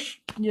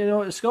Scottish.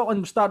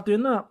 Scotland, start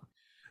doing that.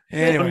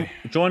 Anyway.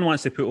 John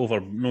wants to put over,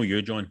 no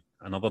you, John,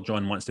 another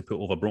John wants to put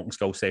over Broken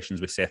Skull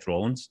sessions with Seth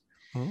Rollins.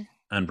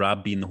 And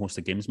Rab being the host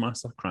of Games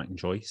Master, cracking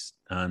choice.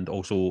 And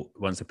also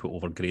wants to put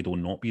over Grado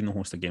not being the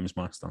host of Games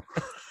Master.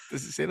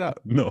 Does it say that?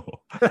 No.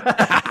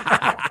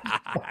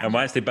 And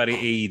wants to bury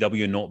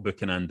AEW not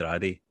booking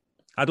Andrade.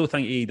 I don't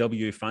think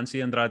AEW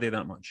fancy Andrade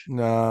that much.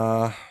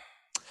 Nah.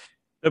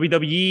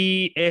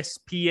 WWE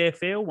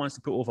SPFL wants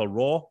to put over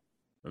Raw.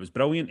 It was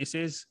brilliant, he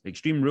says.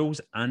 Extreme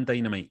Rules and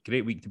Dynamite.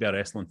 Great week to be a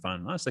wrestling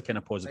fan. That's the kind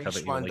of positivity.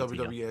 Nice one,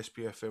 WWE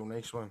SPFL.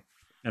 Nice one.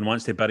 And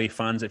wants to bury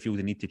fans that feel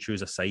they need to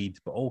choose a side,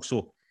 but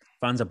also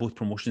fans of both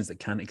promotions that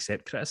can't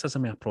accept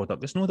criticism of a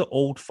product. There's no the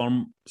old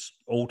firm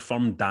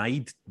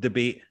died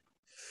debate.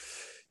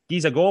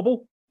 Giza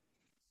Gobble.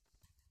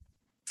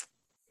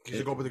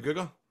 Giza Gobble the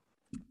Google?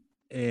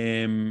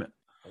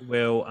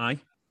 Well, aye.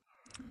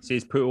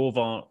 Says put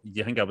over,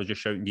 you think I was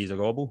just shouting Giza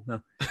Gobble?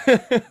 No.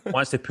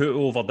 Wants to put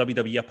over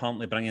WWE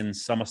apparently bringing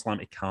SummerSlam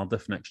to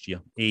Cardiff next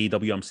year.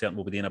 AEW, I'm certain,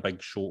 will be doing a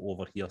big show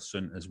over here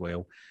soon as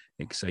well.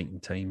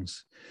 Exciting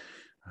times.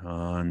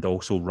 And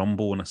also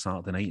Rumble on a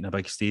Saturday night in a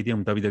big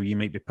stadium. WWE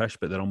might be pushed,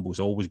 but the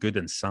Rumble's always good,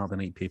 and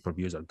Saturday night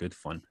pay-per-views are good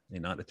fun.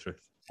 Ain't that the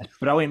truth? It's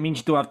brilliant. It means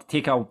you don't have to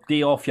take a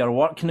day off your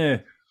work now.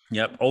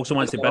 Yep. Also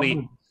wants to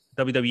bury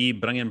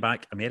WWE bringing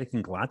back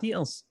American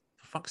Gladiators.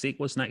 For fuck's sake,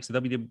 what's next to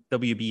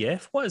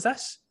WBF? What is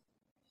this?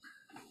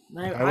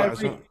 Now,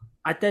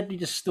 I did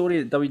read a story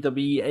at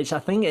WWE.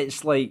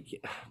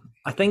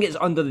 I think it's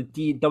under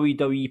the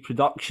WWE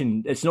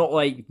production. It's not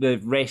like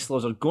the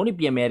wrestlers are going to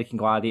be American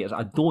Gladiators.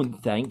 I don't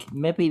think.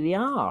 Maybe they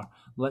are.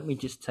 Let me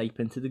just type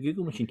into the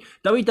Google machine.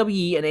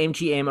 WWE and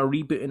MGM are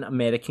rebooting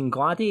American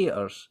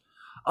Gladiators.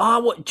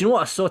 Do you know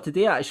what I saw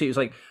today, actually? It was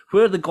like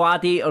where the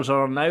Gladiators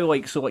are now,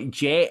 like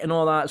Jet and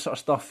all that sort of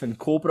stuff, and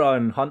Cobra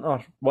and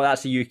Hunter. Well,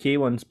 that's the UK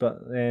ones, but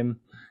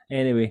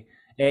anyway.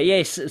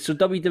 Yes, so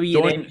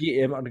WWE and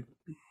MGM are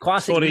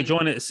classic. Sorry,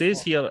 John, it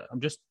says here,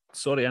 I'm just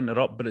sorry to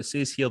interrupt, but it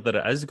says here that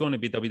it is going to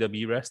be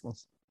WWE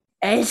wrestlers.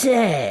 Is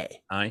it?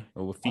 Aye,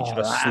 we'll feature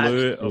a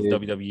slew of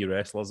WWE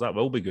wrestlers. That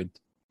will be good.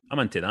 I'm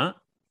into that.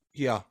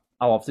 Yeah.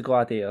 I love the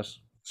Gladiators.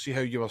 See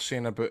how you were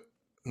saying about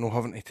no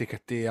having to take a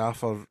day off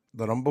for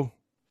the Rumble?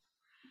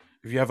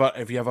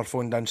 Have you ever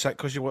phoned in sick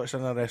because you watched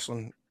in a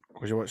wrestling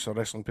Because you watch the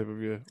wrestling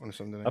pay-per-view on a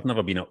Sunday night. I've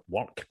never been at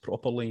work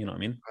properly, you know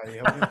what I mean?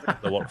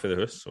 I work for the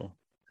house, so.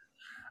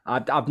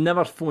 I've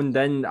never phoned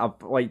in. I've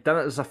done it.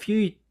 There's a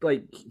few,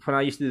 like, when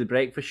I used to do the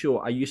breakfast show,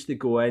 I used to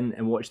go in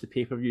and watch the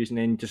pay-per-views and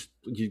then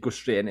you go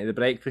straight into the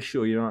breakfast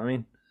show, you know what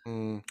I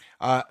mean?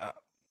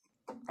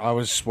 I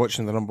was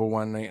watching the Rumble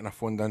one night and I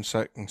phoned in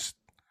sick and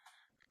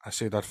I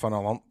said I'd fun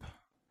a lump.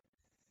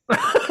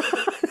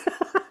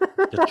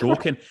 You're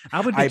joking.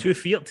 I would be too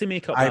feared to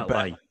make up that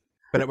lie.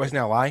 But it wasn't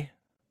a lie.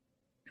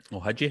 Oh,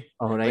 had you?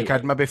 Oh, right. Like,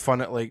 I'd maybe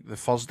fun it like the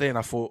Thursday and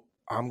I thought,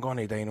 I'm going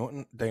to dine out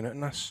in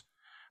this.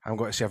 I'm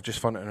going to say I've just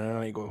fun it and then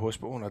I need to go to the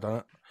hospital and I done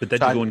it. But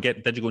did you go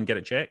and get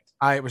it checked?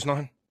 It was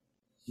nothing.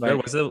 Where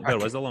was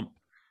the lump?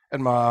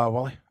 In my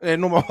willy.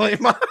 No, my willy.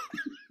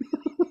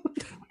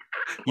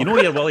 You know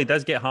your willy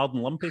does get hard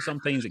and lumpy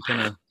sometimes. It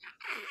kind of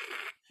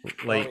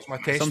like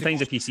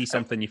sometimes if you see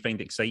something you find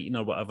exciting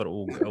or whatever,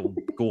 it'll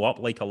go up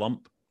like a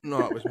lump.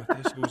 No, it was my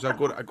testicles. I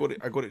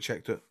got it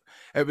checked out.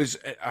 I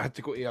had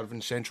to go to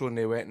Irvine Central and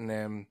they went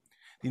and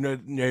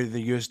they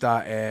used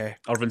that.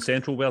 Irvine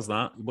Central, where's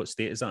that? What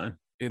state is that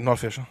in?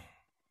 North Ayrshire.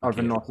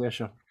 Irvine, North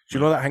Ayrshire. Do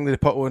you know that thing that they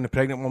put on the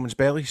pregnant woman's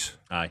bellies?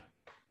 Aye.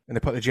 And they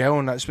put the gel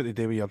on. That's what they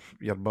do with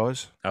your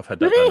buzz. I've had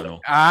that. I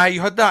know.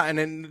 You had that, and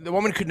then the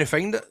woman couldn't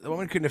find it. The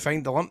woman couldn't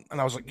find the lump, and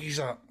I was like, "He's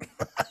that."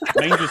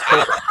 Mine was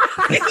called.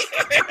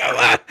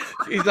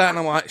 She's that, and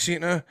I'm like, "See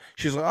it now."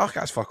 She's like, "Oh,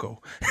 that's fuck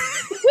all."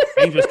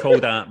 Mine was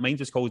called a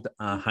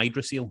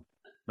hydrocele.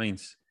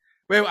 Mine's.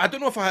 Well, I don't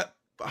know if I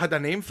had a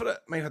name for it.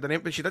 Mine had a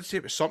name, but she did say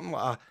it was something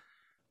like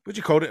what do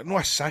you call it? No,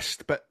 a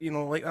cyst, but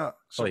like that.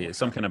 It's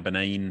some kind of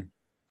benign.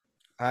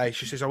 Aye,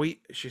 she says, I'll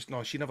eat. She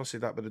never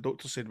said that, but the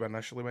doctor said when I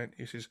initially went,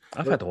 he says,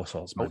 I've had all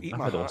sorts, man. I'll eat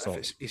I've had all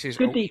sorts. He says,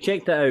 good that you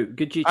checked that out.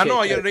 Good you checked I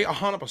know, you're right,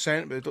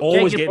 100%. But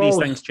always get these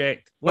things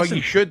checked. Listen,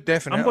 you should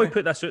definitely. I'm going to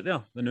put this out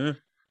there, the new.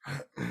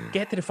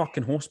 Get to the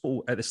fucking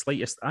hospital at the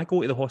slightest. I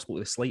go to the hospital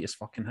at the slightest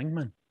fucking thing,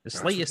 man. The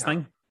slightest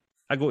thing.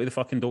 I go to the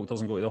fucking doctors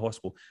and go to the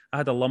hospital. I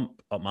had a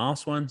lump up my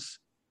arse once.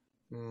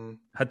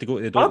 Had to go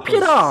to the doctors.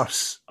 Up your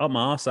arse? Up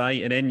my arse, aye.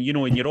 And then,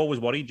 and you're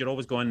always worried. You're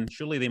always going,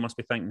 surely they must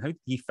be thinking, how did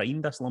he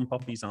find this lump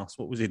up his arse?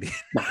 What was he doing?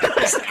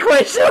 That's a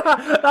question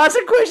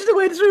that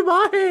went through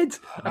my head.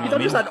 I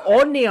mean, just like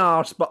on the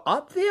arse, but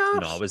up the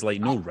arse? No, it was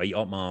like, no, right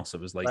up my arse. It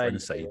was like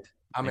inside.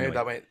 I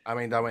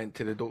went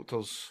to the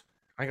doctors.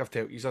 I think I've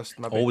told you this.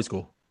 Always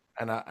go.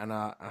 And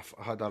I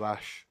had a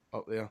rash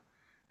up there.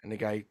 And the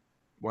guy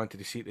wanted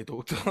to see the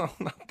doctor.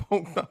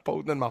 I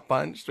pulled in my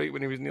pants right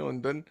when he was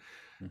kneeling down.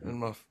 Mm-hmm. And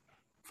my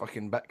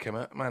fucking bit came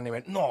out, man. He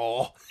went,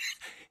 no.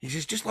 He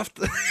says, just lift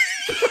it.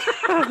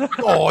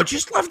 No,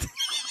 just lift it.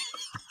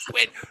 He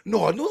went,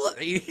 no.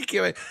 He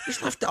came out,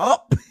 just lift it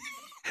up.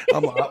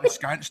 I'm like, that was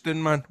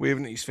Scanston, man,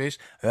 waving at his face.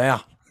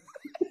 There.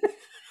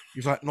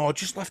 He's like, no,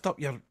 just lift up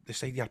the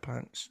side of your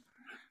pants.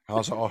 I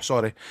was like, oh,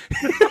 sorry.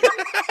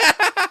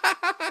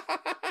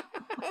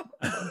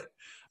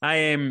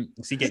 I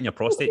see getting your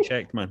prostate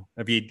checked, man.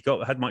 Have you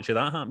had much of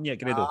that happen yet,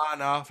 Grado?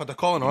 No, I've had a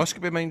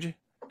colonoscopy, mind you.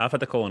 I've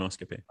had a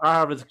colonoscopy.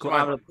 I've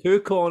had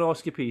 2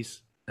 colonoscopies.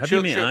 Have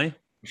you, mate?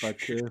 Aye.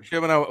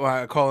 Sure, when I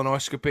went a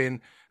colonoscopy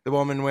and the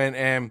woman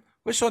went,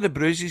 what's all the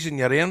bruises in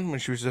your arm? When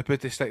she was about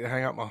to stick the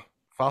hang up my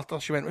farter,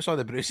 she went, what's all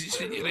the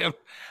bruises in your arm?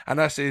 And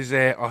I says,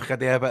 I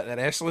could do a bit of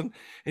wrestling.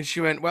 And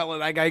she went, well,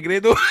 like that guy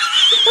Grado.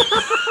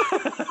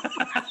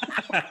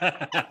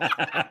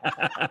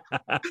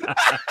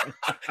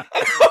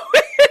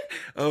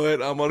 I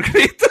went, I'm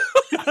Margarita.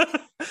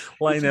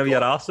 Lying there with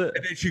your arse out.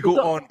 And then she got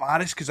all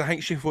embarrassed because I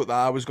think she thought that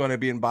I was going to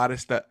be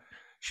embarrassed that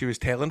she was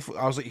telling.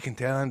 I was like, you can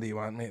tell Andy you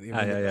want, mate.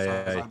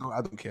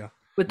 I don't care.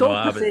 The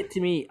doctor said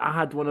to me, I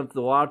had one of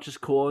the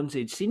largest colons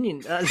he'd seen.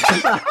 You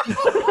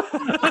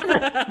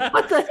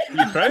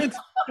proud?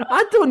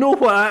 I don't know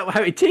how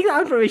to take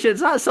that information.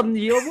 Is that something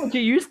what do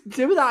you use to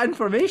do with that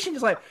information?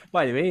 It's like,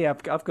 by the way,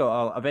 I've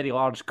got a very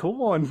large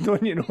colon,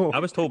 don't you know? I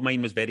was told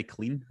mine was very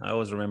clean. I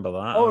always remember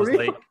that. Oh, I was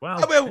really? like, wow,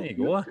 there you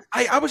go.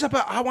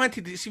 I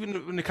wanted to see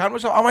when the camera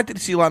was up, I wanted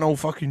to see like an old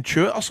fucking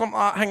chute or something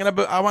like that hanging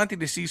about. I wanted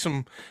to see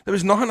some. There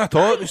was nothing at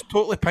all. It was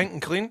totally pink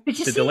and clean.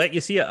 Did they let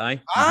you see it?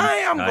 Aye.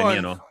 Aye, I'm going.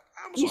 You know.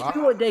 You used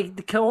to do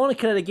the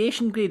colonic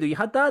irrigation, Grado. You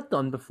had that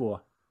done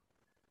before?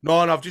 No,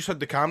 I've just had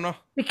the camera.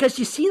 Because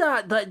you see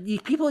that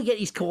people get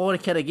these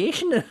colonic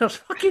irrigation and there's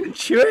fucking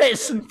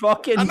chutes and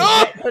fucking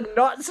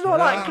nuts and all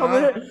that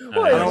coming out.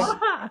 What is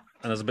that?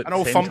 And there's about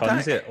 10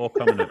 tons of it all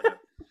coming out.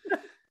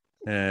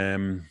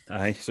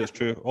 Aye, so it's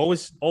true.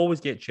 Always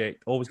get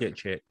checked. Always get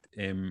checked.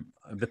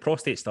 The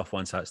prostate stuff,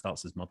 once that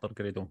starts, is murder,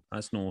 Grado.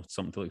 That's no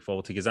something to look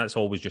forward to because that's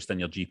always just in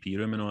your GP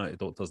room and all that.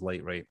 The doctor's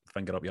like, right,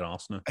 finger up your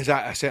arse now. Is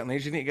that a certain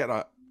age you need to get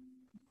that?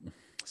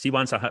 See,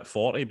 once I hit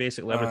 40,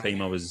 basically every time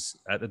I was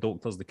at the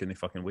doctor's, they couldn't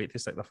fucking wait to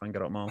stick their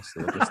finger up my arse.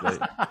 They were just like,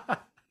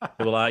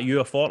 they were like,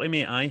 you are 40,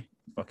 mate? Aye.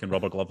 Fucking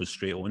rubber glove was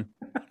straight on.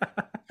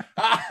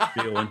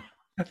 Straight on.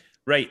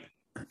 Right.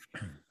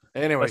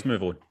 Anyway. Let's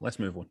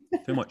move on.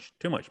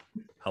 Too much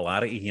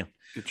hilarity here.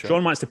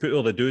 Sean wants to put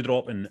all the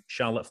Doudrop and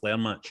Charlotte Flair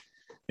match.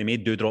 They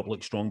made Doudrop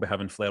look strong by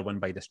having Flair win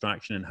by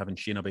distraction and having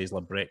Shayna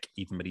Baszler break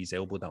Eva Marie's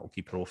elbow. That will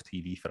keep her off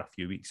TV for a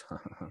few weeks.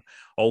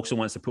 Also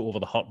wants to put over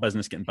the Hurt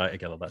Business getting back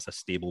together. That's a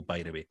stable,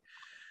 by the way.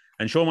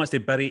 And Sean wants to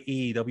bury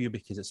AEW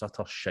because it's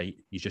utter shite.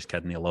 He's just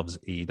kidding. He loves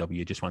AEW.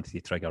 He just wanted to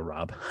trigger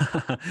Rab.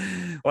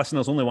 Listen,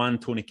 there's only one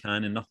Tony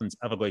Khan, and nothing's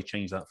ever going to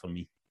change that for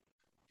me.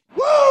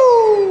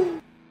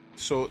 Woo!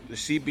 So the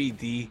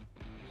CBD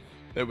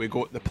that we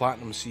got, the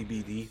Platinum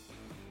CBD,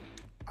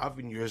 I've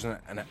been using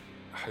it and it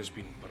has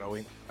been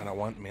brilliant and I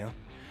want more.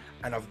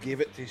 And I've gave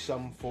it to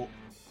some folk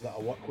that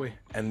I work with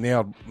and they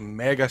are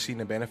mega seeing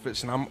the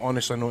benefits, and I'm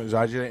honestly not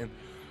exaggerating.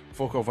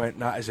 Folk have went,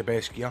 that is the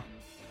best gear.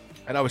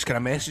 And I was kind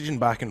of messaging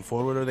back and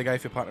forward with the guy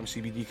for Platinum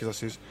CBD because I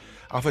says,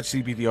 I've had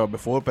CBD out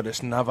before but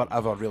it's never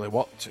ever really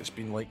worked. It's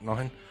been like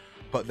nothing.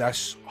 But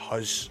this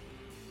has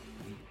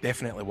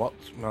definitely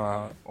worked.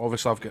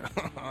 Obviously I've got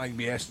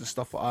IBS and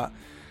stuff like that,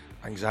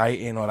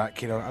 anxiety and all that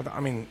kind of, I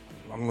mean,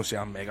 I'm going to say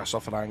I'm mega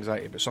suffer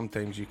anxiety, but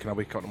sometimes you kind of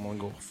wake up in the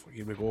morning and go,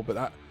 here we go. But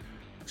that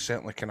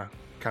certainly kind of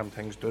calm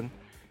things down.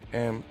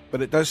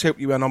 But it does help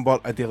you with a number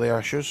of daily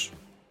issues.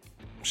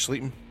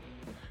 Sleeping,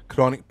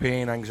 chronic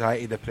pain,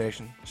 anxiety,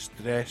 depression,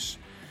 stress,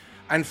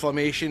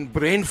 inflammation,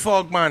 brain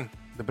fog, man.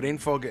 The brain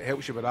fog, it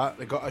helps you with that.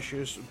 The gut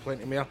issues and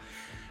plenty more.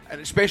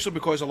 And especially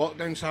because the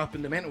lockdowns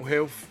happen, the mental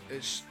health,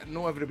 it's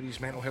not everybody's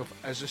mental health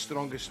is the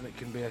strongest, and it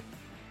can be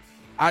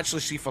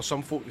actually see for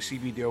some folk the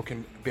CBD oil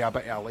can be a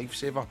bit of a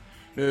lifesaver.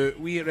 Now,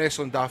 we at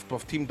Wrestling Daft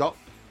have teamed up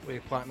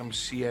with Platinum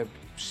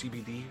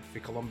CBD for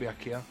Columbia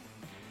Care.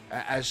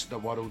 It is the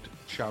world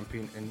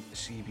champion in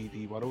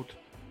CBD world.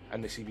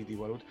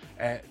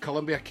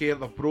 Columbia Care,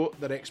 they've brought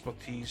their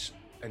expertise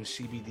in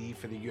CBD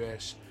for the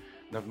US.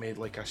 They've made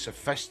like a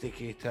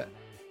sophisticated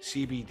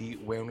CBD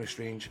wellness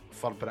range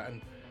for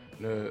Britain.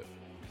 Now,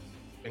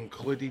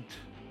 included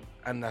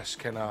in this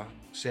kind of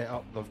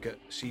setup, they've got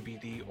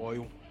CBD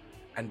oil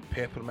and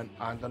peppermint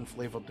and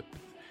unflavoured.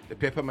 The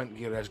peppermint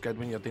gear is good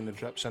when you're doing the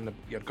drips in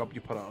your gub,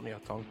 you put it on your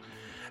tongue.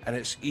 And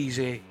it's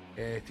easy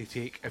to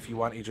take if you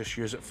want to just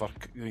use it for,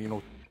 you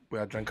know,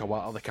 with a drink of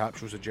water. The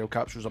capsules, the gel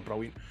capsules are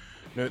brilliant.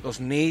 Now,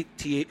 there's no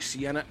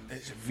THC in it.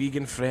 It's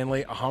vegan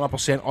friendly,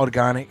 100%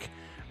 organic,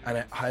 and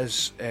it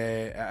is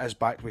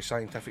backed with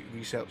scientific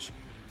research.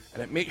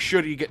 And it makes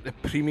sure you get the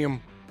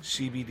premium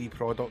CBD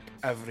product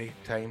every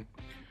time.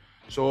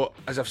 So,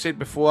 as I've said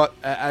before,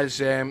 it is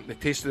the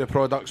taste of the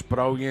product's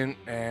brilliant.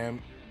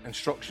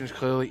 Instructions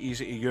clearly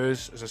easy to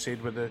use. As I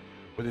said, with the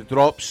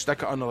drops,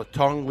 stick it under the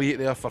tongue, leave it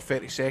there for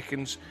 30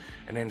 seconds,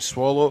 and then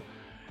swallow.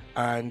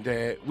 And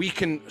we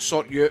can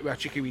sort you out with a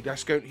cheeky wee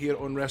discount here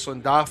on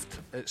Wrestling Daft.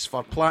 It's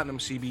for Platinum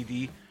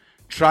CBD.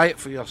 Try it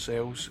for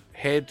yourselves.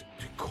 Head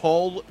to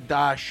call-care.uk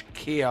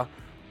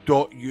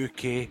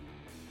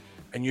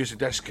and use the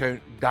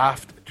discount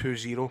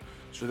DAFT20.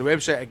 So the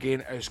website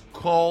again is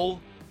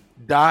call-care.uk.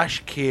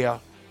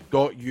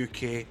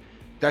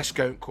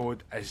 Discount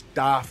code is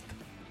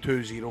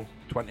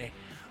DAFT2020.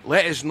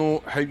 Let us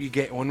know how you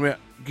get on with it.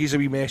 Give us a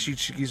wee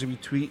message, give us a wee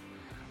tweet,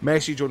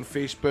 message on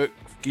Facebook,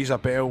 give us a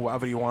bell,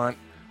 whatever you want.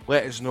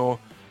 Let us know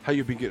how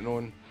you've been getting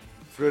on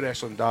through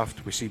Wrestling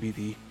Daft with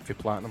CBD for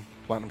Platinum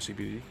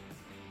CBD.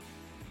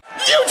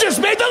 You just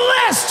made the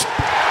list!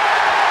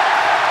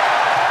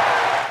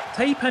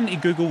 Type into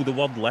Google the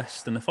word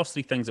list, and the first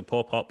three things that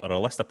pop up are a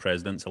list of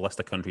presidents, a list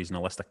of countries, and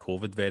a list of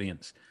COVID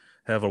variants.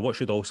 However, what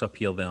should also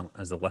appear there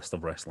is the list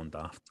of Wrestling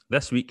Daft.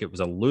 This week, it was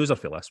a loser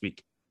for last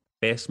week.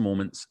 Best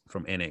moments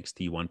from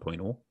NXT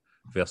 1.0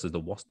 versus the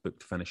worst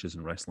booked finishes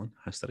in wrestling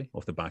history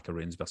off the back of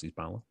Reigns versus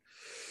Balor.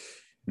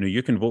 Now,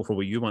 you can vote for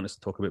what you want us to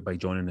talk about by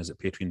joining us at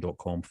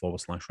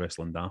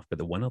patreon.com/Wrestling Daft. But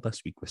the winner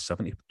this week with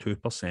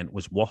 72%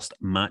 was worst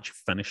match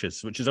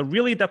finishes, which is a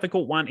really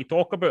difficult one to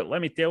talk about, let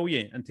me tell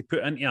you, and to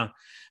put into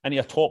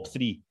your top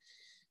three.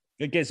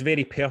 It gets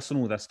very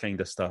personal, this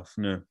kind of stuff.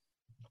 Now,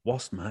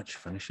 worst match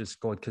finishes,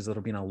 God, because there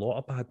have been a lot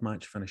of bad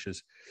match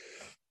finishes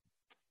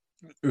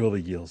over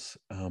the years.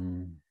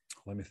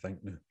 Let me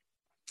think now.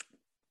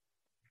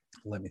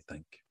 Let me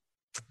think.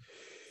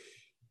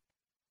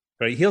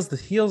 Right,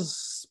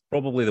 here's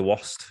probably the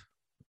worst.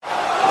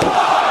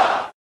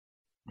 The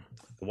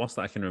worst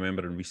that I can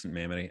remember in recent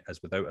memory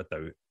is without a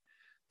doubt.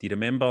 Do you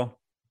remember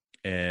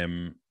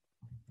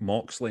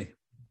Moxley?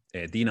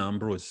 Dean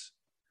Ambrose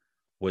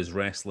was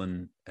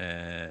wrestling.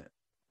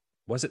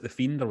 Was it The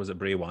Fiend or was it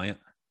Bray Wyatt?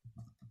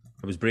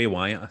 It was Bray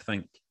Wyatt, I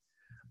think.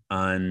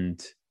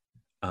 And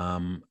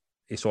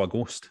he saw a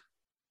ghost.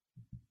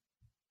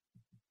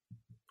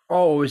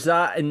 Oh, was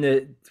that in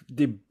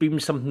they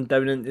beamed something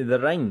down into the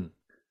ring?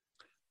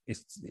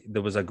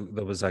 There was a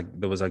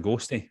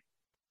ghosty,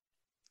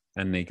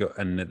 and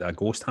a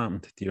ghost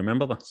happened. Do you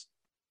remember this?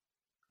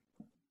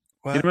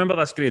 What? Do you remember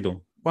this,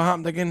 Grado? What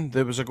happened again?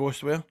 There was a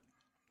ghost where?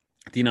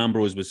 Dean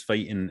Ambrose was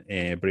fighting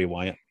Bray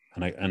Wyatt,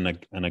 and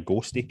a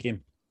ghosty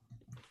came.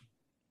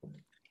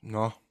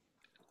 No.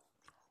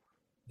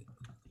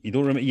 You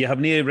don't remember? You have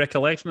no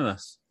recollection of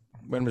this?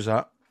 When was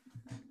that?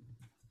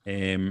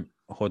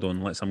 hold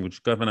on, I'm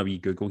just giving a wee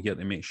Google here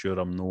to make sure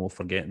I'm not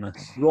forgetting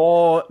this.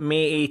 Raw,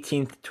 May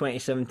 18th,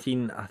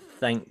 2017. I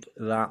think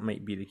that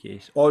might be the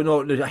case. Oh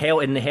no, there's Hell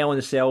in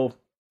the Cell.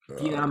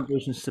 Dean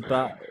Ambrose and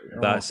Sabat.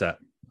 That's it.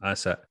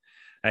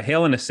 A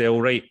Hell in a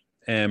Cell, right?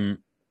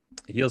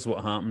 Here's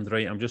what happened,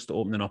 right? I'm just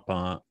opening up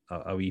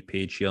a wee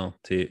page here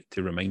to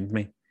remind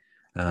me.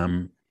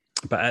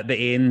 But at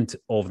the end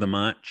of the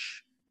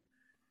match,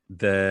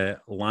 the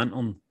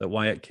lantern that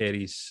Wyatt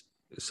carries,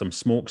 some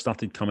smoke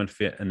started coming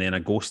for it, and then a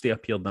ghostie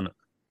appeared in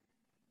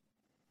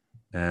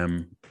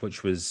it.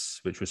 Which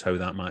was how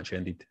that match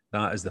ended.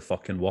 That is the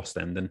fucking worst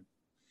ending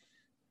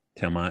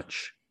to a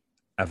match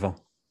ever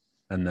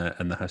in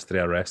the history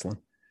of wrestling.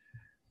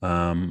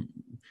 Are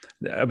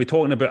we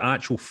talking about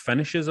actual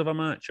finishes of a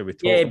match? Are we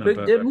talking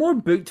about more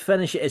booked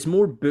finish? It's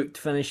more booked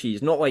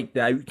finishes, not like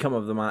the outcome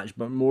of the match,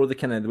 but more the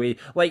kind of the way.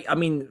 Like, I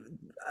mean,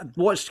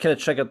 what's kind of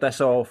triggered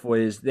this off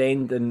was the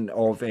ending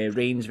of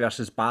Reigns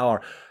versus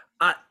Balor.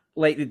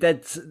 Like they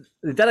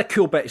did a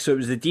cool bit, so it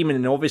was the Demon,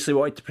 and obviously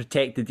wanted to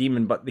protect the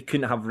Demon, but they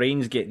couldn't have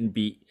Reigns getting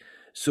beat,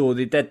 so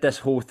they did this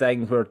whole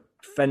thing where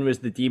Finn was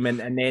the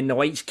Demon, and then the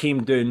lights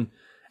came down,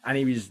 and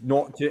he was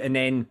knocked out, and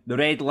then the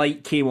red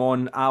light came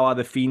on, a la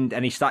the Fiend,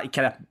 and he started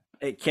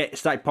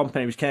started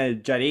pumping. He was kind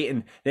of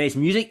gyrating. Then his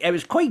music, it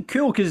was quite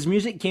cool because his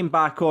music came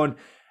back on,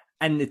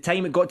 and the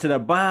time it got to the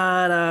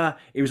banner,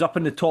 he was up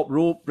on the top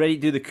rope, ready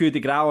to do the coup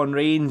de grace on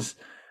Reigns,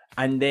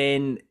 and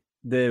then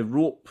the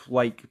rope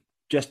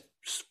just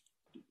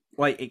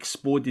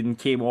exploded and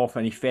came off,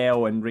 and he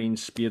fell, and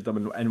Reigns speared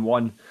him and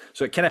won.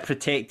 So it kind of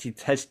protected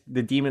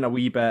the Demon a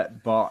wee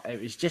bit, but it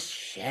was just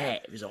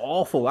shit. It was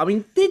awful. I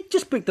mean, they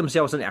just booked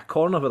themselves into a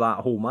corner with that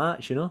whole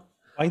match, you know?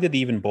 Why did they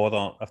even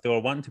bother? If they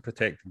were wanting to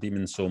protect the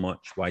Demon so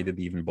much, why did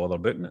they even bother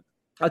booking it?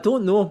 I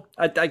don't know.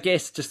 I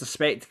guess just a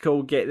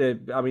spectacle.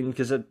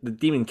 Because the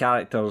Demon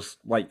character's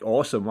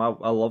awesome.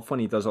 I love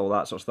when he does all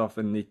that sort of stuff.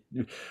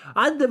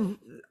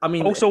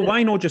 Also,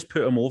 why not just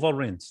put him over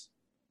Reigns?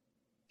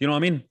 You know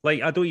what I mean?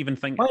 I don't even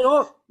think... Why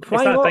not? It's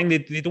that thing,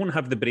 they don't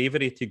have the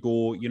bravery to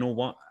go, you know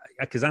what?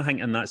 Because I think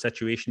in that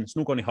situation, it's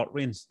not going to hurt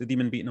Reigns, the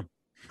Demon beating him.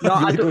 No,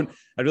 I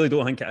really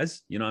don't think it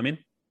is. You know what I mean?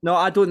 No,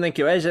 I don't think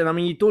it is. And I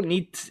mean, you don't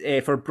need,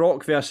 for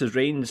Brock versus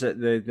Reigns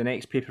at the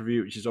next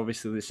pay-per-view, which is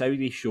obviously the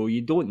Saudi show,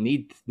 you don't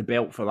need the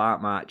belt for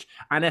that match.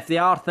 And if they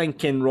are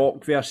thinking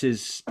Rock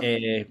versus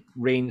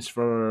Reigns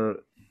for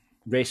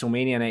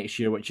WrestleMania next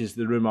year, which is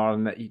the rumour,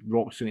 and that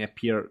Rock's going to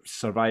appear at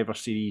Survivor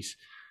Series,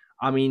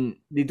 I mean,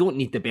 they don't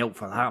need the belt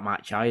for that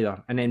match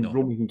either. And then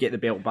Roman can get the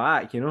belt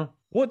back, you know?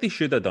 What they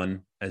should have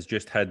done is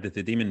just had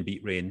the Demon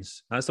beat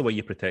Reigns. That's the way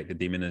you protect the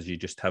Demon, is you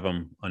just have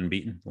him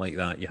unbeaten like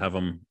that. You have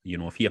him,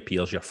 if he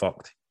appears, you're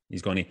fucked.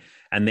 He's going to...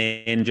 And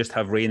then just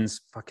have Reigns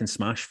fucking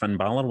smash Finn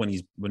Balor when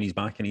he's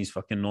back in his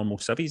fucking normal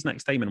civvies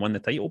next time and win the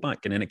title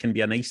back. And then it can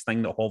be a nice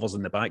thing that hovers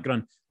in the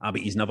background.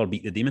 But he's never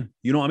beat the Demon.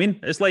 You know what I mean?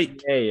 It's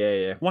like...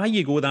 Yeah. Why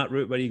you go that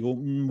route where you go,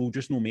 we'll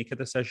just not make a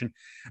decision.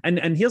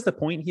 And here's the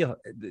point here.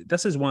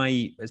 This is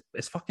why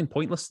it's fucking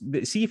pointless.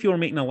 See, if you were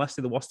making a list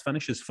of the worst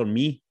finishes, for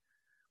me,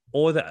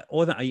 all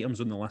the items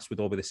on the list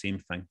would all be the same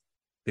thing.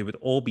 They would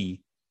all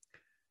be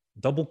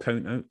double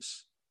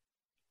countouts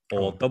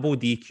or double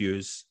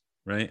DQs,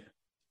 right?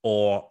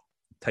 Or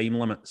time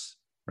limits,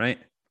 right?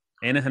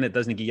 Anything that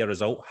doesn't give you a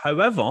result.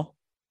 However,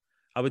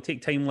 I would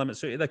take time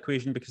limits out of the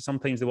equation because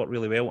sometimes they work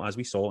really well, as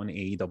we saw in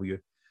AEW. I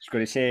was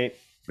going to say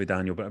with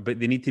Daniel, but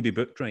they need to be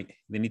booked right.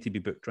 They need to be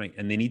booked right,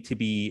 and they need to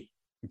be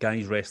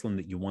guys wrestling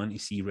that you want to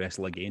see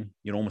wrestle again.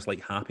 You're almost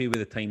happy with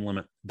the time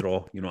limit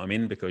draw, you know what I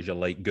mean? Because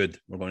you're good,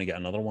 we're going to get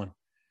another one.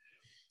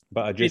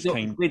 But I just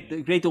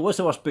Grado, what's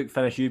the worst book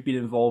finish you've been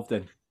involved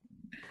in?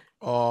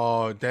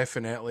 Oh,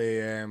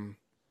 definitely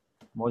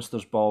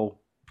Monsters Ball.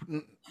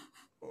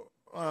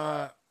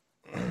 Not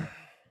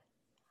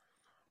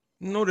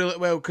really,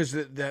 well, because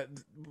the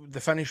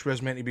finish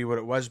was meant to be what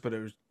it was, but it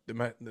was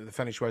the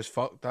finish was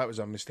fucked. That was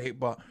a mistake,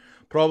 but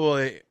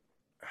probably...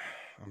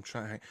 I'm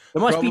trying to think.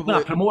 There must be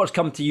when promoters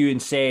come to you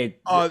and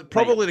said...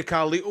 probably the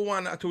Carlito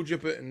one that I told you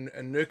about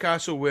in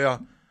Newcastle, where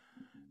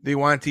they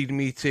wanted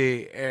me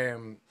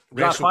to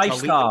wrestle Carlito.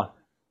 5-star?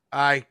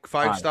 Aye,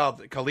 5-star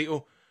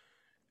Carlito.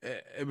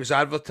 It was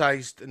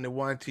advertised, and they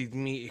wanted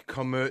me to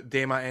come out,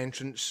 do my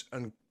entrance,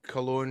 and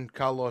Carlos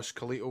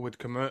Carlito would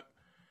come out,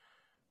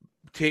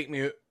 take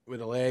me out with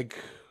a leg.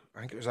 I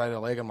think it was either a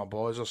leg or my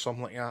balls or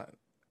something like that,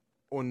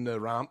 on the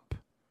ramp.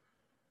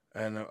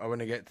 And I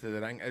want to get to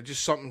the ring. It's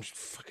just something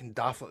fucking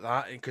daft like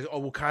that. Because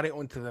we'll carry it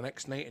on to the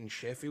next night in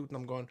Sheffield. And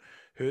I'm going,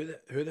 who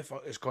the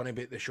fuck is going to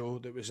be at the show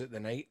that was at the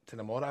night to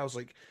tomorrow? I was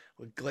like,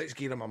 let's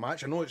gear him a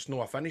match. I know it's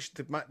not a finish.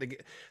 The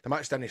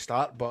match didn't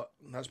start, but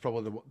that's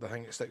probably the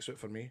thing that sticks out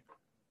for me.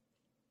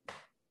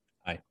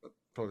 Aye.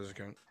 Probably doesn't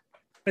count.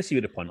 Let's see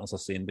what the punters are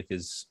saying,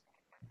 because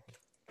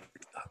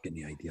I've got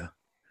no idea.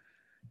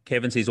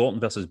 Kevin says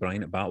Orton versus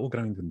Bryan at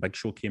Battleground, when Big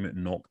Show came out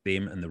and knocked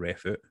them and the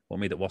ref out. What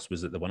made it worse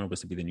was that the winner was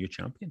to be the new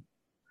champion.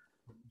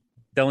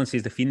 Dylan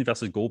says The Fiend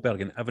versus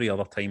Goldberg, and every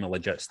other time a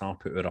legit star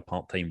put out a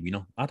part-time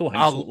winner. I don't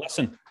think so.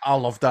 Listen. I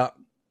love that.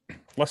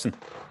 Listen.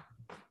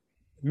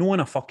 No in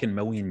a fucking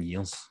million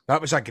years.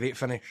 That was a great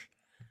finish.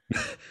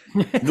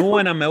 No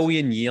in a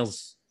million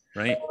years,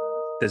 right?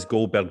 Does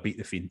Goldberg beat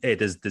the Fiend?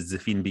 Does the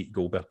Fiend beat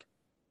Goldberg?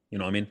 You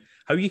know what I mean?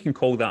 How you can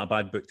call that a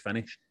bad booked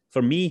finish?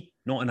 For me,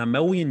 not in a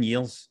million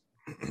years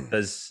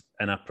does,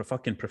 in a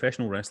fucking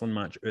professional wrestling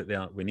match out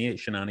there, with no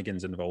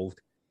shenanigans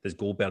involved, does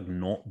Goldberg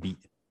not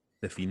beat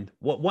the Fiend?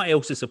 What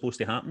else is supposed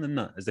to happen in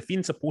that? Is the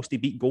Fiend supposed to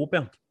beat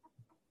Goldberg?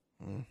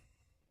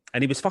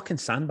 And he was fucking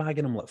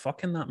sandbagging him like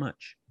fucking that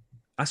match.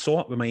 I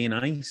saw it with my own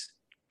eyes.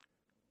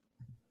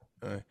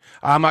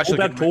 I'm actually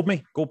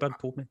Goldberg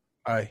told me.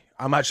 Aye,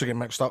 I'm actually getting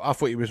mixed up. I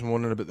thought he was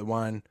moaning about the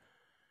one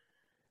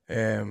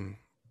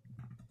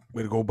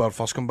where Goldberg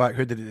first come back.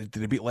 Who did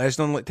he beat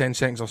Lesnar in like 10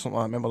 seconds or something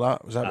like that? Remember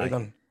that? Was that what he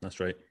done? That's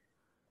right.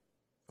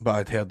 But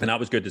I'd heard and that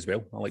was good as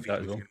well. I like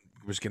that as well.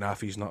 He was getting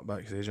off his nut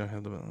backstage. I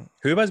heard about that.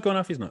 Who was going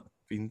off his nut?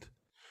 Fiend.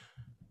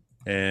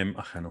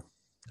 I know.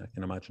 I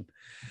can imagine.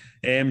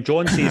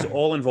 John says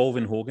all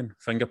involving Hogan,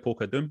 finger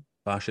poke of doom,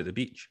 bash at the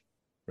beach,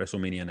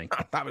 WrestleMania 9.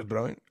 That was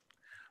brilliant.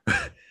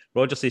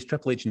 Roger says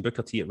Triple H and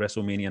Booker T at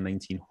WrestleMania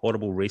 19.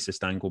 Horrible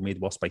racist angle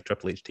made worse by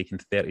Triple H taking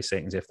 30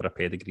 seconds after a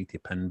pedigree to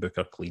pin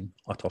Booker clean.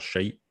 Utter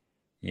shite.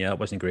 Yeah, it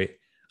wasn't great.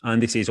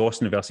 Andy says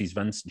Austin versus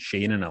Vince and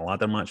Shane in a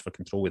ladder match for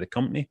control of the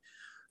company.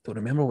 Don't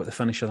remember what the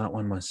finish of that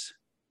one was.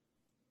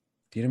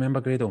 Do you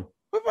remember, Grado?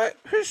 Wait,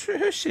 who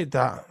said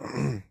that?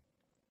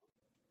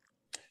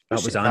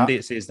 That was Andy.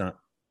 It says that.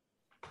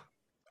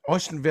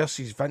 Austin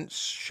versus Vince,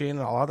 Shane in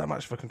a ladder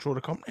match for control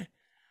of the company.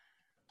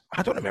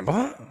 I don't remember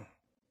that.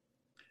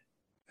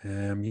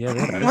 Yeah,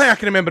 all I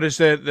can remember is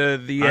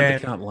the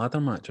handicap ladder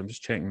match. I'm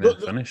just checking the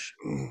finish.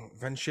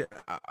 Vince,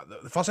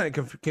 the first thing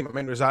that came to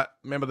mind was that.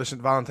 Remember the St.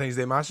 Valentine's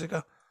Day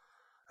Massacre,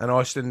 and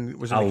Austin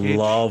was in the cage. I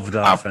love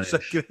that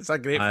finish. It's a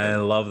great. I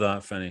love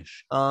that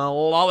finish. I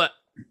love it.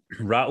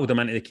 Rattled him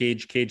into the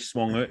cage. Cage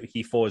swung out.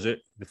 He falls out.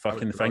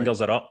 The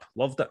fingers are up.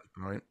 Loved it.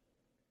 Right.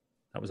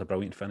 That was a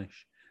brilliant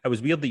finish. It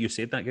was weird that you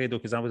said that, Grado,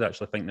 because I was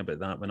actually thinking about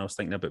that when I was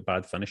thinking about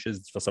bad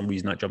finishes. For some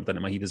reason, that jumped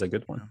into my head as a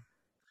good one.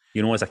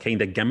 You know, as a kind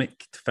of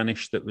gimmicked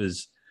finish that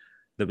was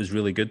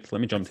really good.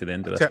 Let me jump to the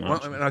end of this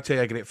match. I'll tell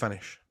you a great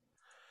finish.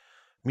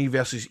 Me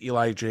versus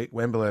Eli Drake,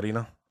 Wembley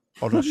Arena.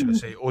 Or should I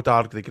say,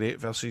 Odarg the Great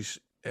versus,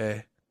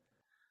 what's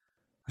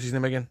his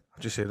name again?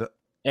 I just said it.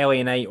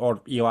 LA Knight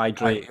or Eli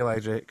Drake. Eli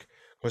Drake.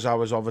 Because I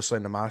was obviously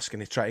in the mask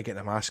and he tried to get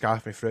the mask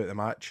off me throughout the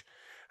match.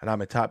 And I'm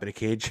on top of the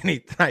cage and he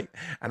tried,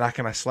 and I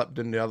kind of slipped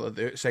down the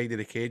outside of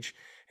the cage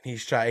and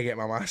he's trying to get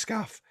my mask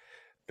off.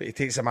 But he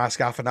takes the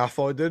mask off and I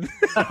fall down.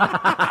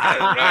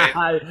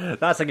 Right.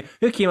 That's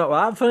who came up with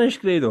that finish,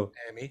 Grado?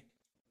 Me.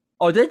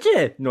 Oh, did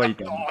you? No, you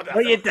didn't.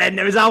 No, you didn't.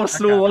 It was Al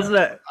Snow, wasn't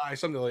it? Aye,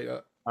 something like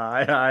that.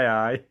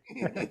 Aye.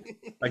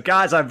 Like,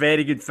 that's a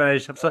very good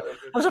finish.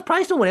 I'm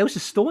surprised no one else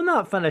has stolen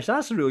that finish.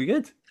 That's really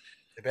good.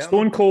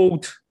 Stone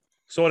Cold.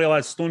 Sorry,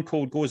 lads. Stone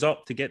Cold goes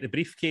up to get the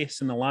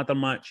briefcase in the ladder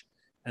match,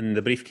 and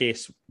the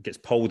briefcase gets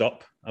pulled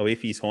up away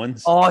from his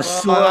horns.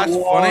 That's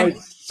funny.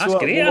 That's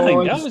great. I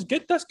think that was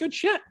good. That's good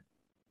shit.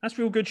 That's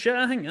real good shit.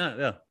 I think that.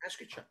 Yeah. That's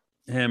good shit.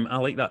 I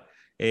like that.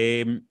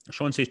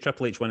 Sean says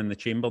Triple H won in the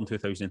Chamber in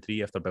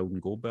 2003 after building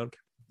Goldberg.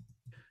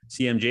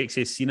 CM Jake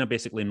says Cena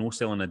basically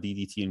no-selling a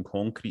DDT in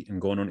concrete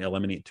and going on to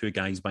eliminate two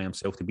guys by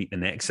himself to beat the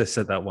Nexus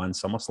at that one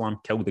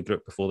SummerSlam. Killed the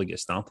group before they get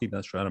started.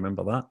 That's right, I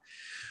remember that.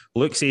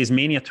 Luke says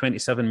Mania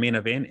 27 main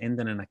event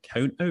ending in a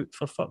count out,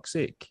 for fuck's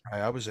sake.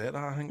 I was at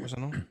that, I think, was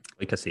I not?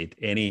 Like I said,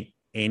 any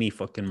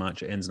fucking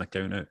match that ends in a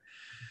count out.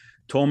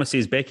 Thomas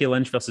says Becky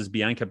Lynch versus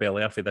Bianca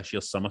Belair for this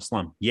year's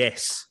SummerSlam.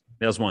 Yes,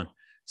 there's one.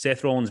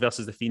 Seth Rollins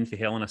versus The Fiend for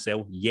Hell in a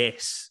Cell.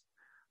 Yes.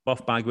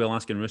 Buff Bagwell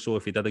asking Russo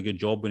if he did a good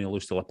job when he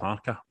lost to La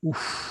Parka.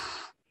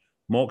 Oof.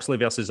 Moxley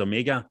versus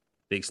Omega.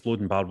 The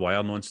exploding barbed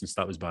wire nonsense.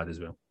 That was bad as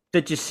well.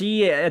 Did you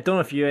see, I don't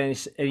know if you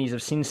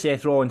have seen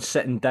Seth Rollins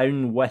sitting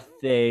down with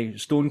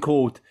Stone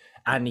Cold,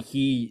 and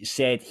he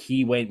said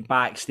he went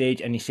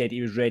backstage and he said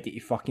he was ready to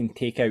fucking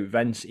take out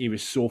Vince. He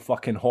was so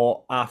fucking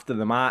hot after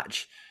the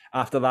match.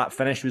 After that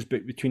finish was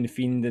booked between The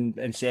Fiend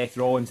and Seth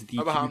Rollins, the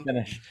DQ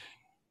finish.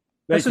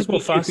 This is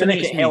what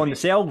fascinates me. Hell in the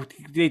Cell.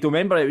 They don't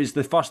remember it was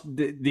the first.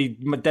 They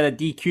did a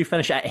DQ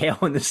finish at Hell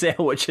in the Cell,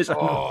 which is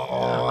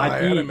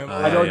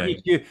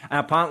DQ. And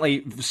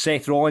apparently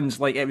Seth Rollins,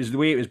 like, it was the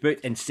way it was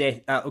booked, and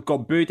Seth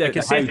got booed out.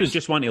 Because Seth was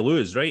just wanting to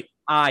lose, right?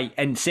 Aye,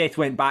 and Seth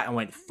went back and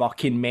went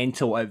fucking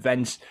mental at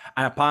Vince.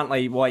 And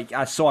apparently, like,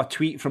 I saw a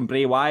tweet from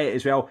Bray Wyatt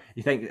as well.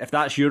 You think if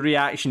that's your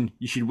reaction,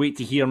 you should wait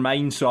to hear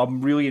mine. So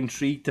I'm really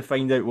intrigued to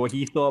find out what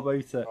he thought about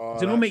it.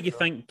 Does it not make you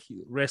think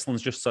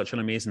wrestling's just such an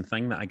amazing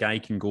thing that a guy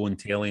can go on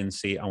telly and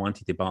say, I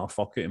wanted to bat a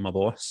fuck out of my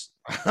boss?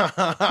 You know what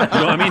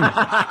I mean?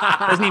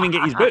 Doesn't even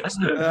get his books.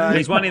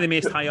 He's one of the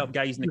most high up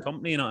guys in the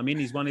company, you know what I mean?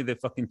 He's one of the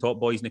fucking top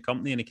boys in the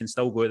company, and he can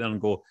still go out there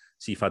and go,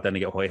 see if I didn't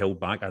get held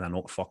back, I'd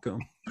not fuck at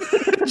him. Do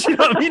you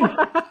know what I mean?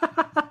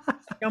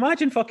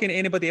 Imagine fucking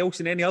anybody else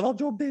in any other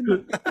job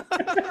then.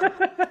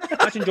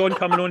 Imagine John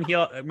coming on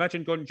here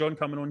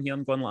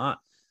and going like that.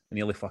 I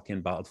nearly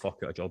fucking battered fuck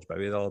out of George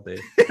Bowie the other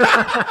day.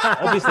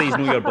 Obviously he's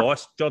not your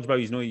boss. George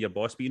Bowie's not your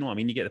boss, but you know what I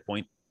mean? You get the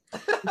point.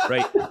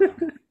 Right.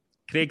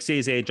 Craig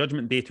says,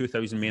 Judgment Day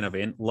 2000 main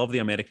event. Love the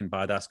American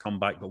Badass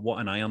comeback, but what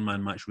an Iron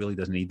Man match really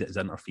doesn't need is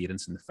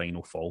interference in the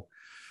final fall.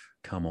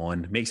 Come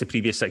on. Makes the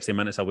previous 60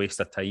 minutes a waste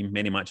of time.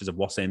 Many matches have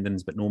worse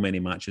endings, but no many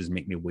matches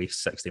make me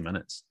waste 60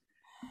 minutes.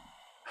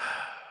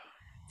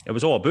 It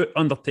was all about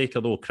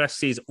Undertaker, though. Chris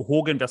says,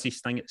 Hogan versus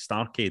Sting at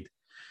Starrcade.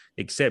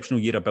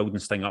 Exceptional year of building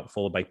Sting up,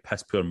 followed by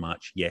piss poor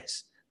match.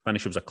 Yes.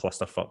 Finish was a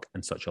clusterfuck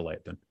and such a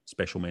letdown.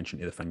 Special mention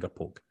to the finger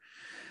poke.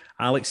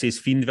 Alex says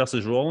Fiend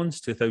versus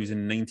Rollins,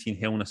 2019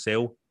 Hell in a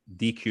Cell,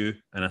 DQ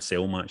and a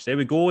cell match. There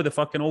we go, the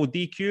fucking old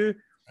DQ.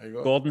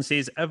 Gordon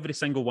says every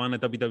single one of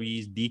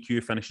WWE's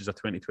DQ finishes of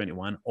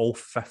 2021, all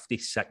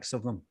 56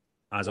 of them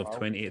as of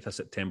 28th of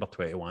September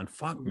 21.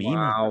 Fuck me,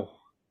 man.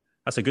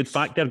 That's a good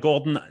fact there,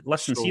 Gordon.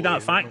 Listen, see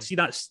that fact? See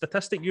that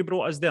statistic you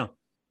brought us there?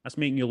 That's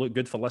making you look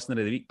good for listener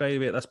of the week, by the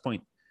way, at this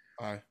point.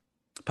 Aye.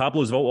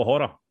 Pablo's Vault of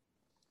Horror.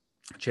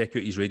 Check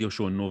out his radio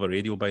show on Nova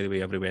Radio, by the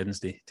way, every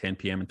Wednesday, 10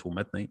 p.m. until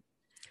midnight.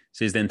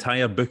 Says the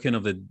entire booking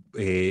of the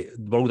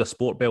World of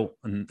Sport belt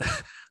and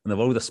the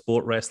World of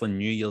Sport Wrestling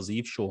New Year's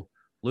Eve show,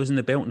 losing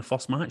the belt in the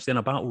first match, then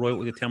a battle royal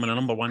to determine a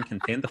number one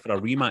contender for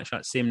a rematch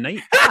that same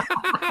night.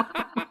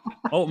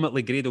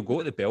 Ultimately, Grado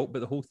got the belt, but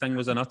the whole thing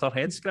was an utter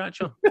head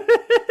scratcher.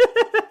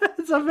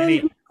 It's a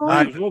very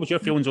what was your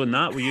feelings on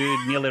that? Were you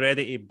nearly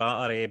ready to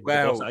batter the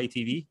boss at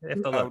ITV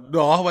after that?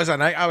 No, I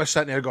wasn't. I was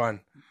sitting there going,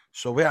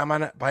 so wait a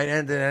minute, by the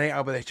end of the night,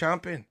 I'll be the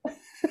champion.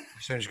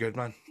 Sounds good,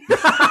 man.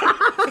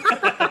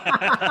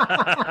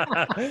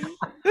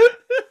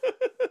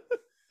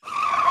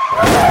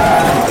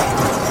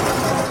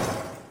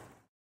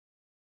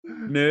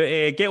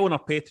 No, get on our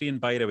Patreon,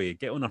 by the way.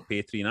 Get on our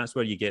Patreon. That's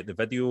where you get the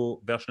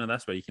video version of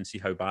this, where you can see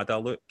how bad I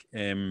look.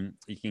 You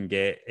can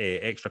get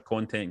extra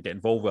content, get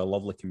involved with a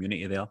lovely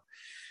community there.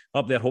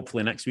 Up there,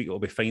 hopefully next week, it'll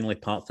be finally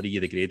part 3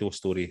 of the Grado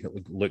story,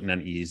 looking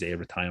into his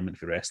retirement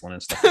for wrestling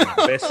and stuff.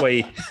 The best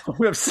way...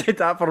 We've said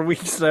that for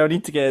weeks now. I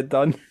need to get it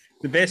done.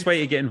 The best way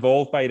to get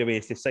involved, by the way,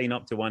 is to sign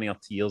up to one of our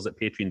tiers at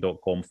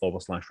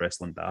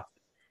patreon.com/wrestlingdaft.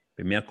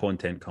 Be more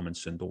content coming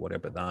soon, don't worry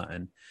about that.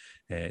 And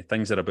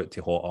things are about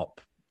to hot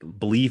up.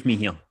 Believe me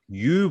here,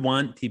 you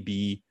want to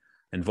be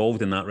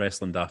involved in that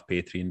Wrestling Daft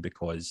Patreon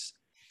because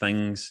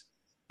business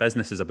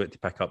is about to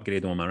pick up,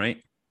 Grado, am I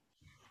right?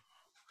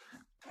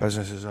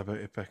 Business is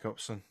about to pick up,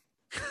 son.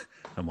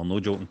 And we're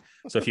no joking.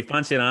 So if you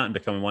fancy that and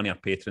becoming one of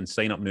our patrons,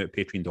 sign up now at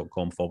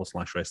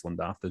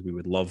patreon.com/wrestlingdaft, as we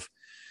would love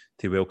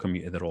to welcome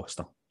you to the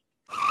roster.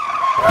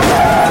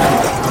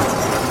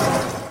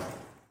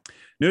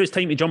 Now it's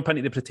time to jump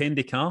into the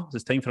Pretendy car.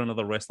 It's time for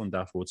another Wrestling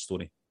Daft Road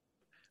story.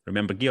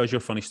 Remember, give us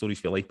your funny stories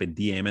for your life by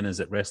DMing us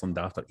at Wrestling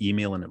Daft or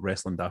emailing at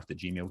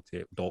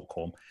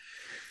wrestlingdaft@gmail.com.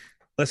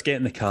 Let's get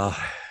in the car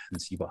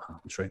and see what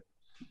happens, right?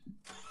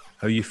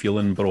 How you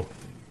feeling, bro?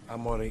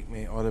 I'm alright,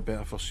 mate. All the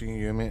better for seeing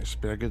you, mate. It's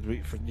been a good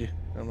week for you.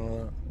 I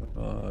know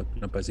that. It's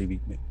been a busy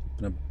week, mate.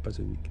 It's been a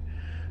busy week.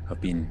 I've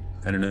been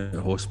in and out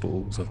of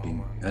hospitals. I've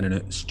been in and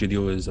out of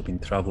studios. I've been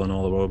travelling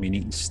all the world. I've been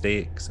eating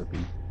steaks. I've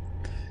been,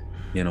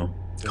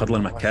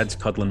 cuddling my kids,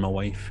 cuddling my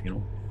wife,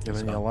 You're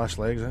in your last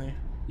legs, aren't you?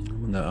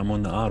 I'm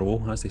on the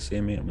RO, as they say,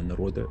 mate. I'm on the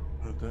road out.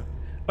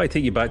 I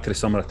take you back to the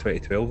summer of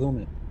 2012, though,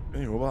 mate.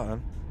 You know what,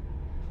 man?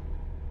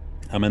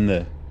 I'm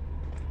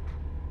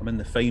in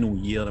the final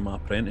year of my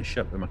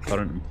apprenticeship with my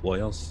current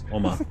employers. All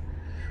my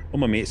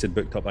mates had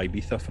booked up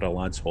Ibiza for a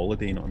lad's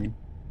holiday, you know what I mean?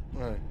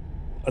 Right.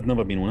 I'd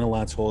never been on a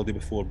lad's holiday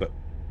before, but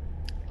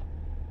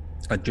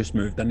I'd just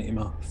moved into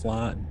my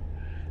flat and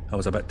I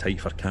was a bit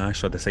tight for cash,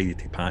 so I decided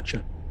to patch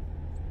it.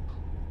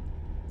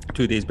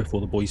 2 days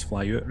before the boys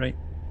fly out, right?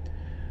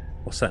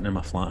 We're sitting in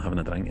my flat having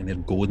a drink and they're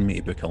goading me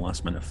to book a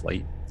last minute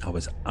flight. I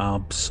was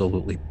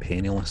absolutely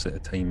penniless at the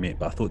time, mate,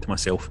 but I thought to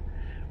myself,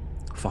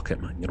 fuck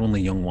it, man, you're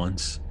only young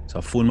once. So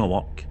I phoned my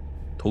work,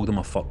 told them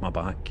I fucked my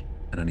back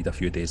and I need a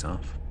few days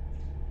off.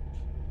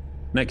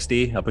 Next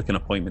day, I book an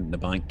appointment in the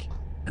bank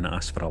and I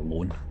ask for a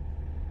loan.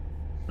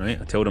 Right?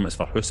 I tell them it's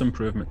for house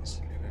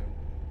improvements.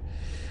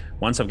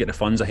 Once I've got the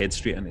funds, I head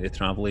straight into the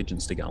travel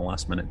agents to get a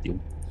last minute deal.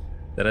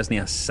 There isn't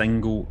a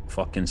single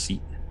fucking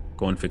seat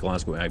going for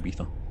Glasgow to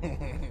Ibiza.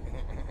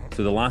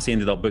 So the lassie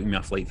ended up booking me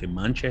a flight from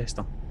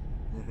Manchester.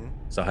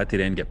 So I had to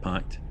then get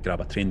packed,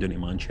 grab a train down to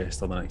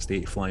Manchester the next day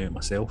to fly out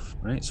myself.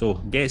 Right? So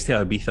gets to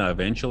Ibiza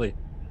eventually.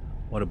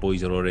 All the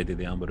boys are already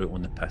there, we're out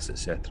on the piss,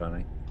 etc.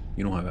 Right?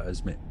 You know how it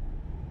is, mate.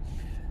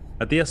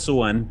 A day or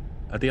so in,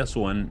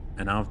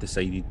 and I've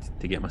decided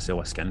to get myself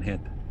a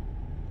skinhead.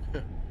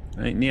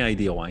 Right? No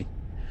idea why.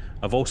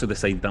 I've also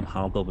decided I'm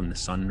harder than the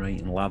sun,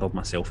 right? And lathered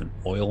myself in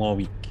oil all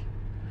week.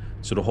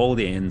 So the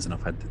holiday ends and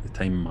I've had the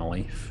time of my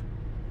life.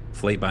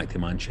 Flight back to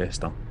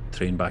Manchester,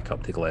 train back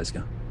up to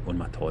Glasgow on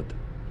my Todd.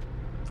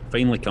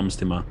 Finally comes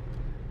to my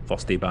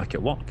first day back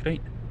at work,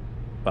 right?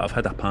 But I've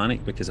had a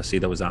panic because I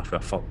said I was after a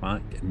fuck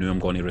back and now I'm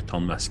going to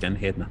return with a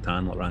skinhead and a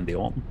tan like Randy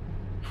Orton.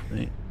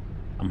 Right?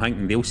 I'm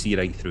thinking they'll see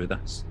right through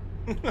this.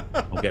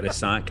 I'll get a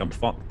sack, I'm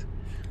fucked.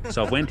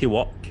 So I went to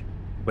work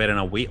wearing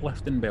a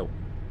weightlifting belt,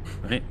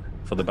 right?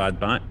 For the bad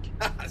back.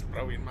 That's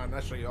brilliant, man.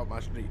 That's right up my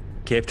street.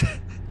 Kept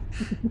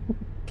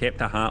kept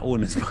a hat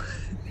on as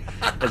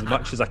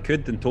much as I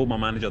could and told my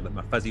manager that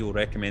my physio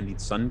recommended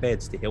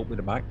sunbeds to help with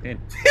the back pain.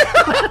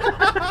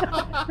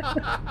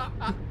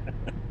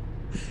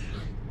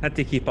 Had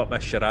to keep up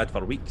this charade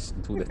for weeks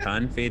until the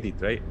tan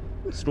faded, right?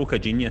 Stroke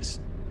of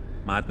genius,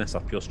 madness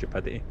or pure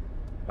stupidity.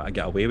 But I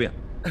get away with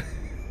it.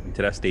 And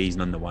to this day, he's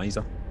none the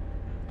wiser.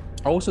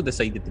 I also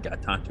decided to get a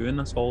tattoo in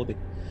this holiday.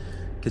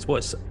 Because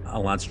what's a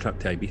lad's trip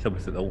to Ibiza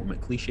without the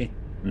ultimate cliche?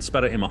 In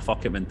spirit of my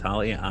fuck it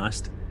mentality, I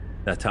asked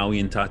the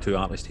Italian tattoo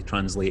artist to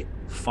translate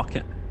fuck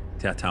it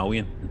to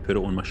Italian and put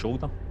it on my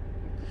shoulder.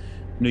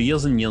 Now,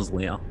 years and years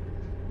later,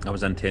 I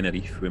was in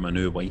Tenerife with my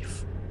new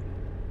wife.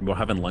 We were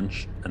having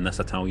lunch and this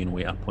Italian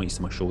waiter points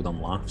to my shoulder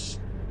and laughs.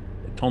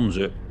 It turns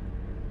out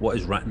what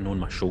is written on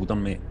my shoulder,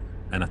 mate,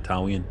 in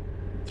Italian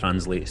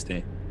translates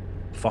to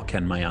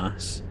fucking my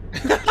ass.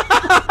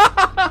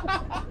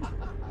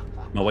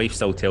 My wife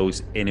still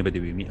tells anybody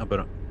we meet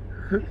about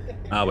it.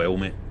 Ah well,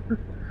 mate.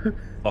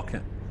 Fuck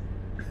it.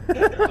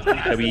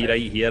 Take a wee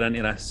right here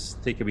into this.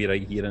 Take a wee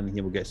right here and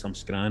here we'll get some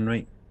scran,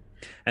 right?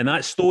 And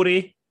that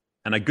story,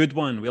 and a good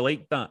one, we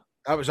liked that.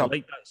 That was I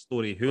like that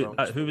story. Who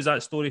was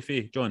that story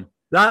for, John?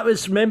 That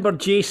was, remember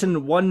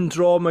Jason One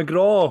Draw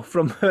McGraw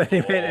from when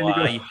he went in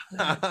the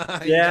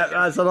Yeah,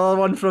 that's another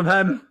one from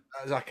him.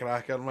 That was a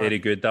cracker, man. Very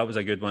good. That was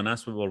a good one.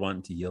 That's what we're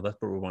wanting to hear. That's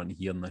what we're wanting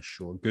to hear in this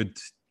show. Good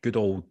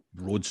old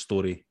road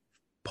story.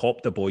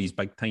 Popped the boys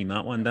big time,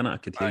 that one, didn't it? I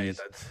could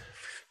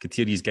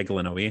hear you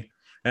giggling away.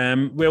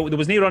 Well, there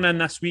was no run in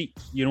this week,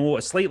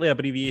 a slightly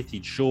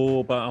abbreviated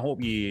show, but I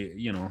hope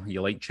you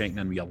like checking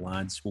in with your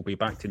lads. We'll be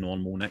back to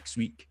normal next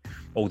week,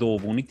 although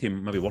we'll need to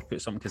maybe work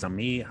out something because I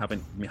may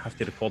have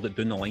to record it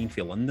down the line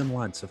for London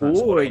lads. If that's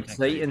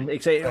exciting.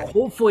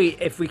 Hopefully,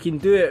 if we can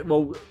do it,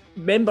 well,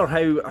 remember how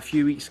a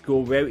few weeks ago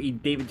we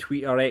outed David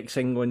Tweeter,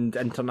 ex-England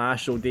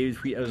international. David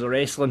Tweeter is a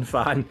wrestling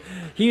fan.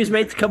 He was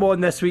meant to come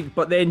on this week,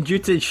 but then due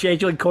to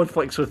scheduling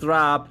conflicts with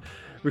Rab,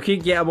 we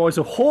couldn't get him on,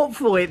 so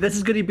hopefully this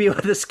is going to be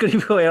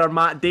our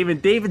Matt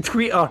David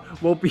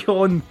Tweeter will be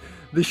on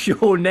the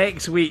show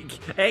next week.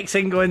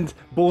 Ex-England,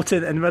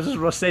 Bolton and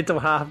Middlesbrough centre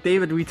half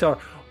David Tweeter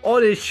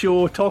on his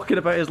show talking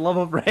about his love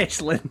of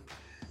wrestling.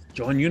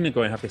 John, you're going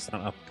to have to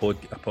start a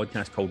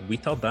podcast called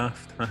Tweeter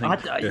Daft, I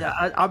think.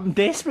 I'm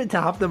desperate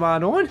to have the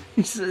man on.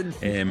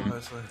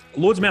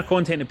 Loads more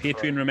content on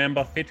Patreon,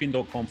 remember,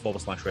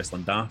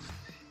 patreon.com/wrestling daft.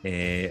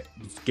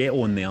 Get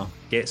on there,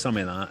 get some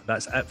of that.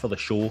 That's it for the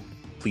show.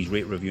 Please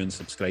rate, review and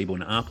subscribe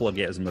on Apple or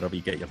get us wherever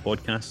you get your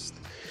podcast.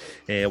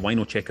 Why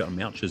not check out our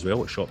merch as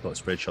well at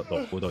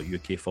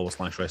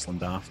shop.spreadshirt.co.uk/wrestling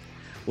daft.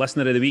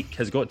 Listener of the week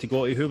has got to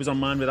go to who was our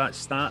man with that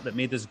stat that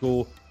made us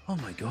go, oh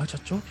my god,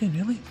 you're joking,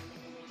 really?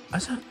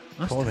 Is it?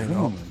 That's it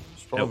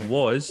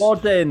was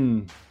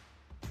Gordon.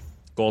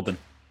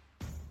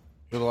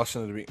 You're the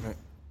listener of the week, mate.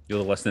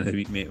 You're the listener of the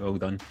week, mate. Well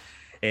done.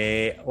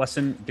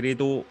 Listen,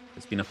 Grado,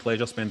 it's been a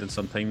pleasure spending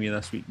some time with you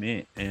this week,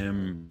 mate.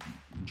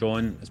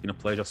 John, it's been a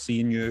pleasure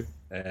seeing you.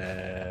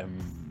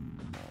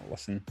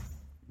 Listen,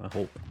 I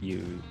hope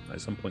you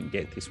at some point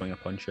get to swing a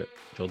punch at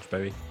George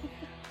Bowie.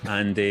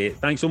 And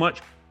thanks so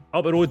much.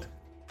 Up the road.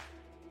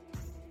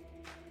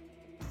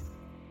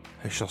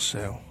 I shall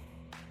sell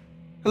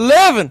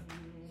 11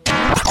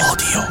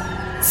 Audio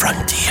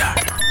Frontier.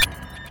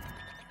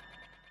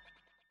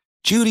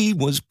 Judy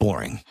was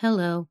boring.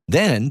 Hello.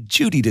 Then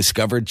Judy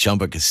discovered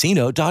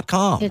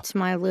ChumbaCasino.com. It's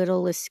my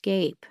little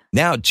escape.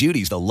 Now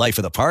Judy's the life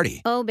of the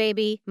party. Oh,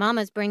 baby,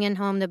 mama's bringing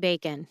home the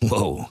bacon.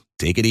 Whoa,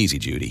 take it easy,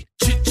 Judy.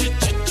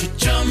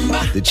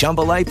 The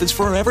Chumba life is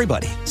for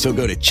everybody. So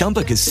go to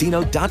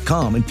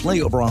ChumbaCasino.com and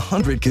play over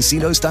 100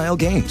 casino-style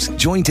games.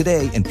 Join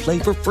today and play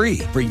for free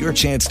for your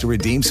chance to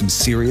redeem some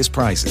serious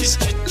prizes.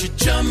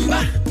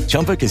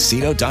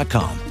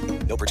 ChumbaCasino.com.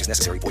 No purchase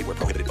necessary. Void where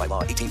prohibited by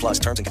law.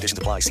 18+ terms and conditions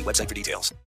apply. See website for details.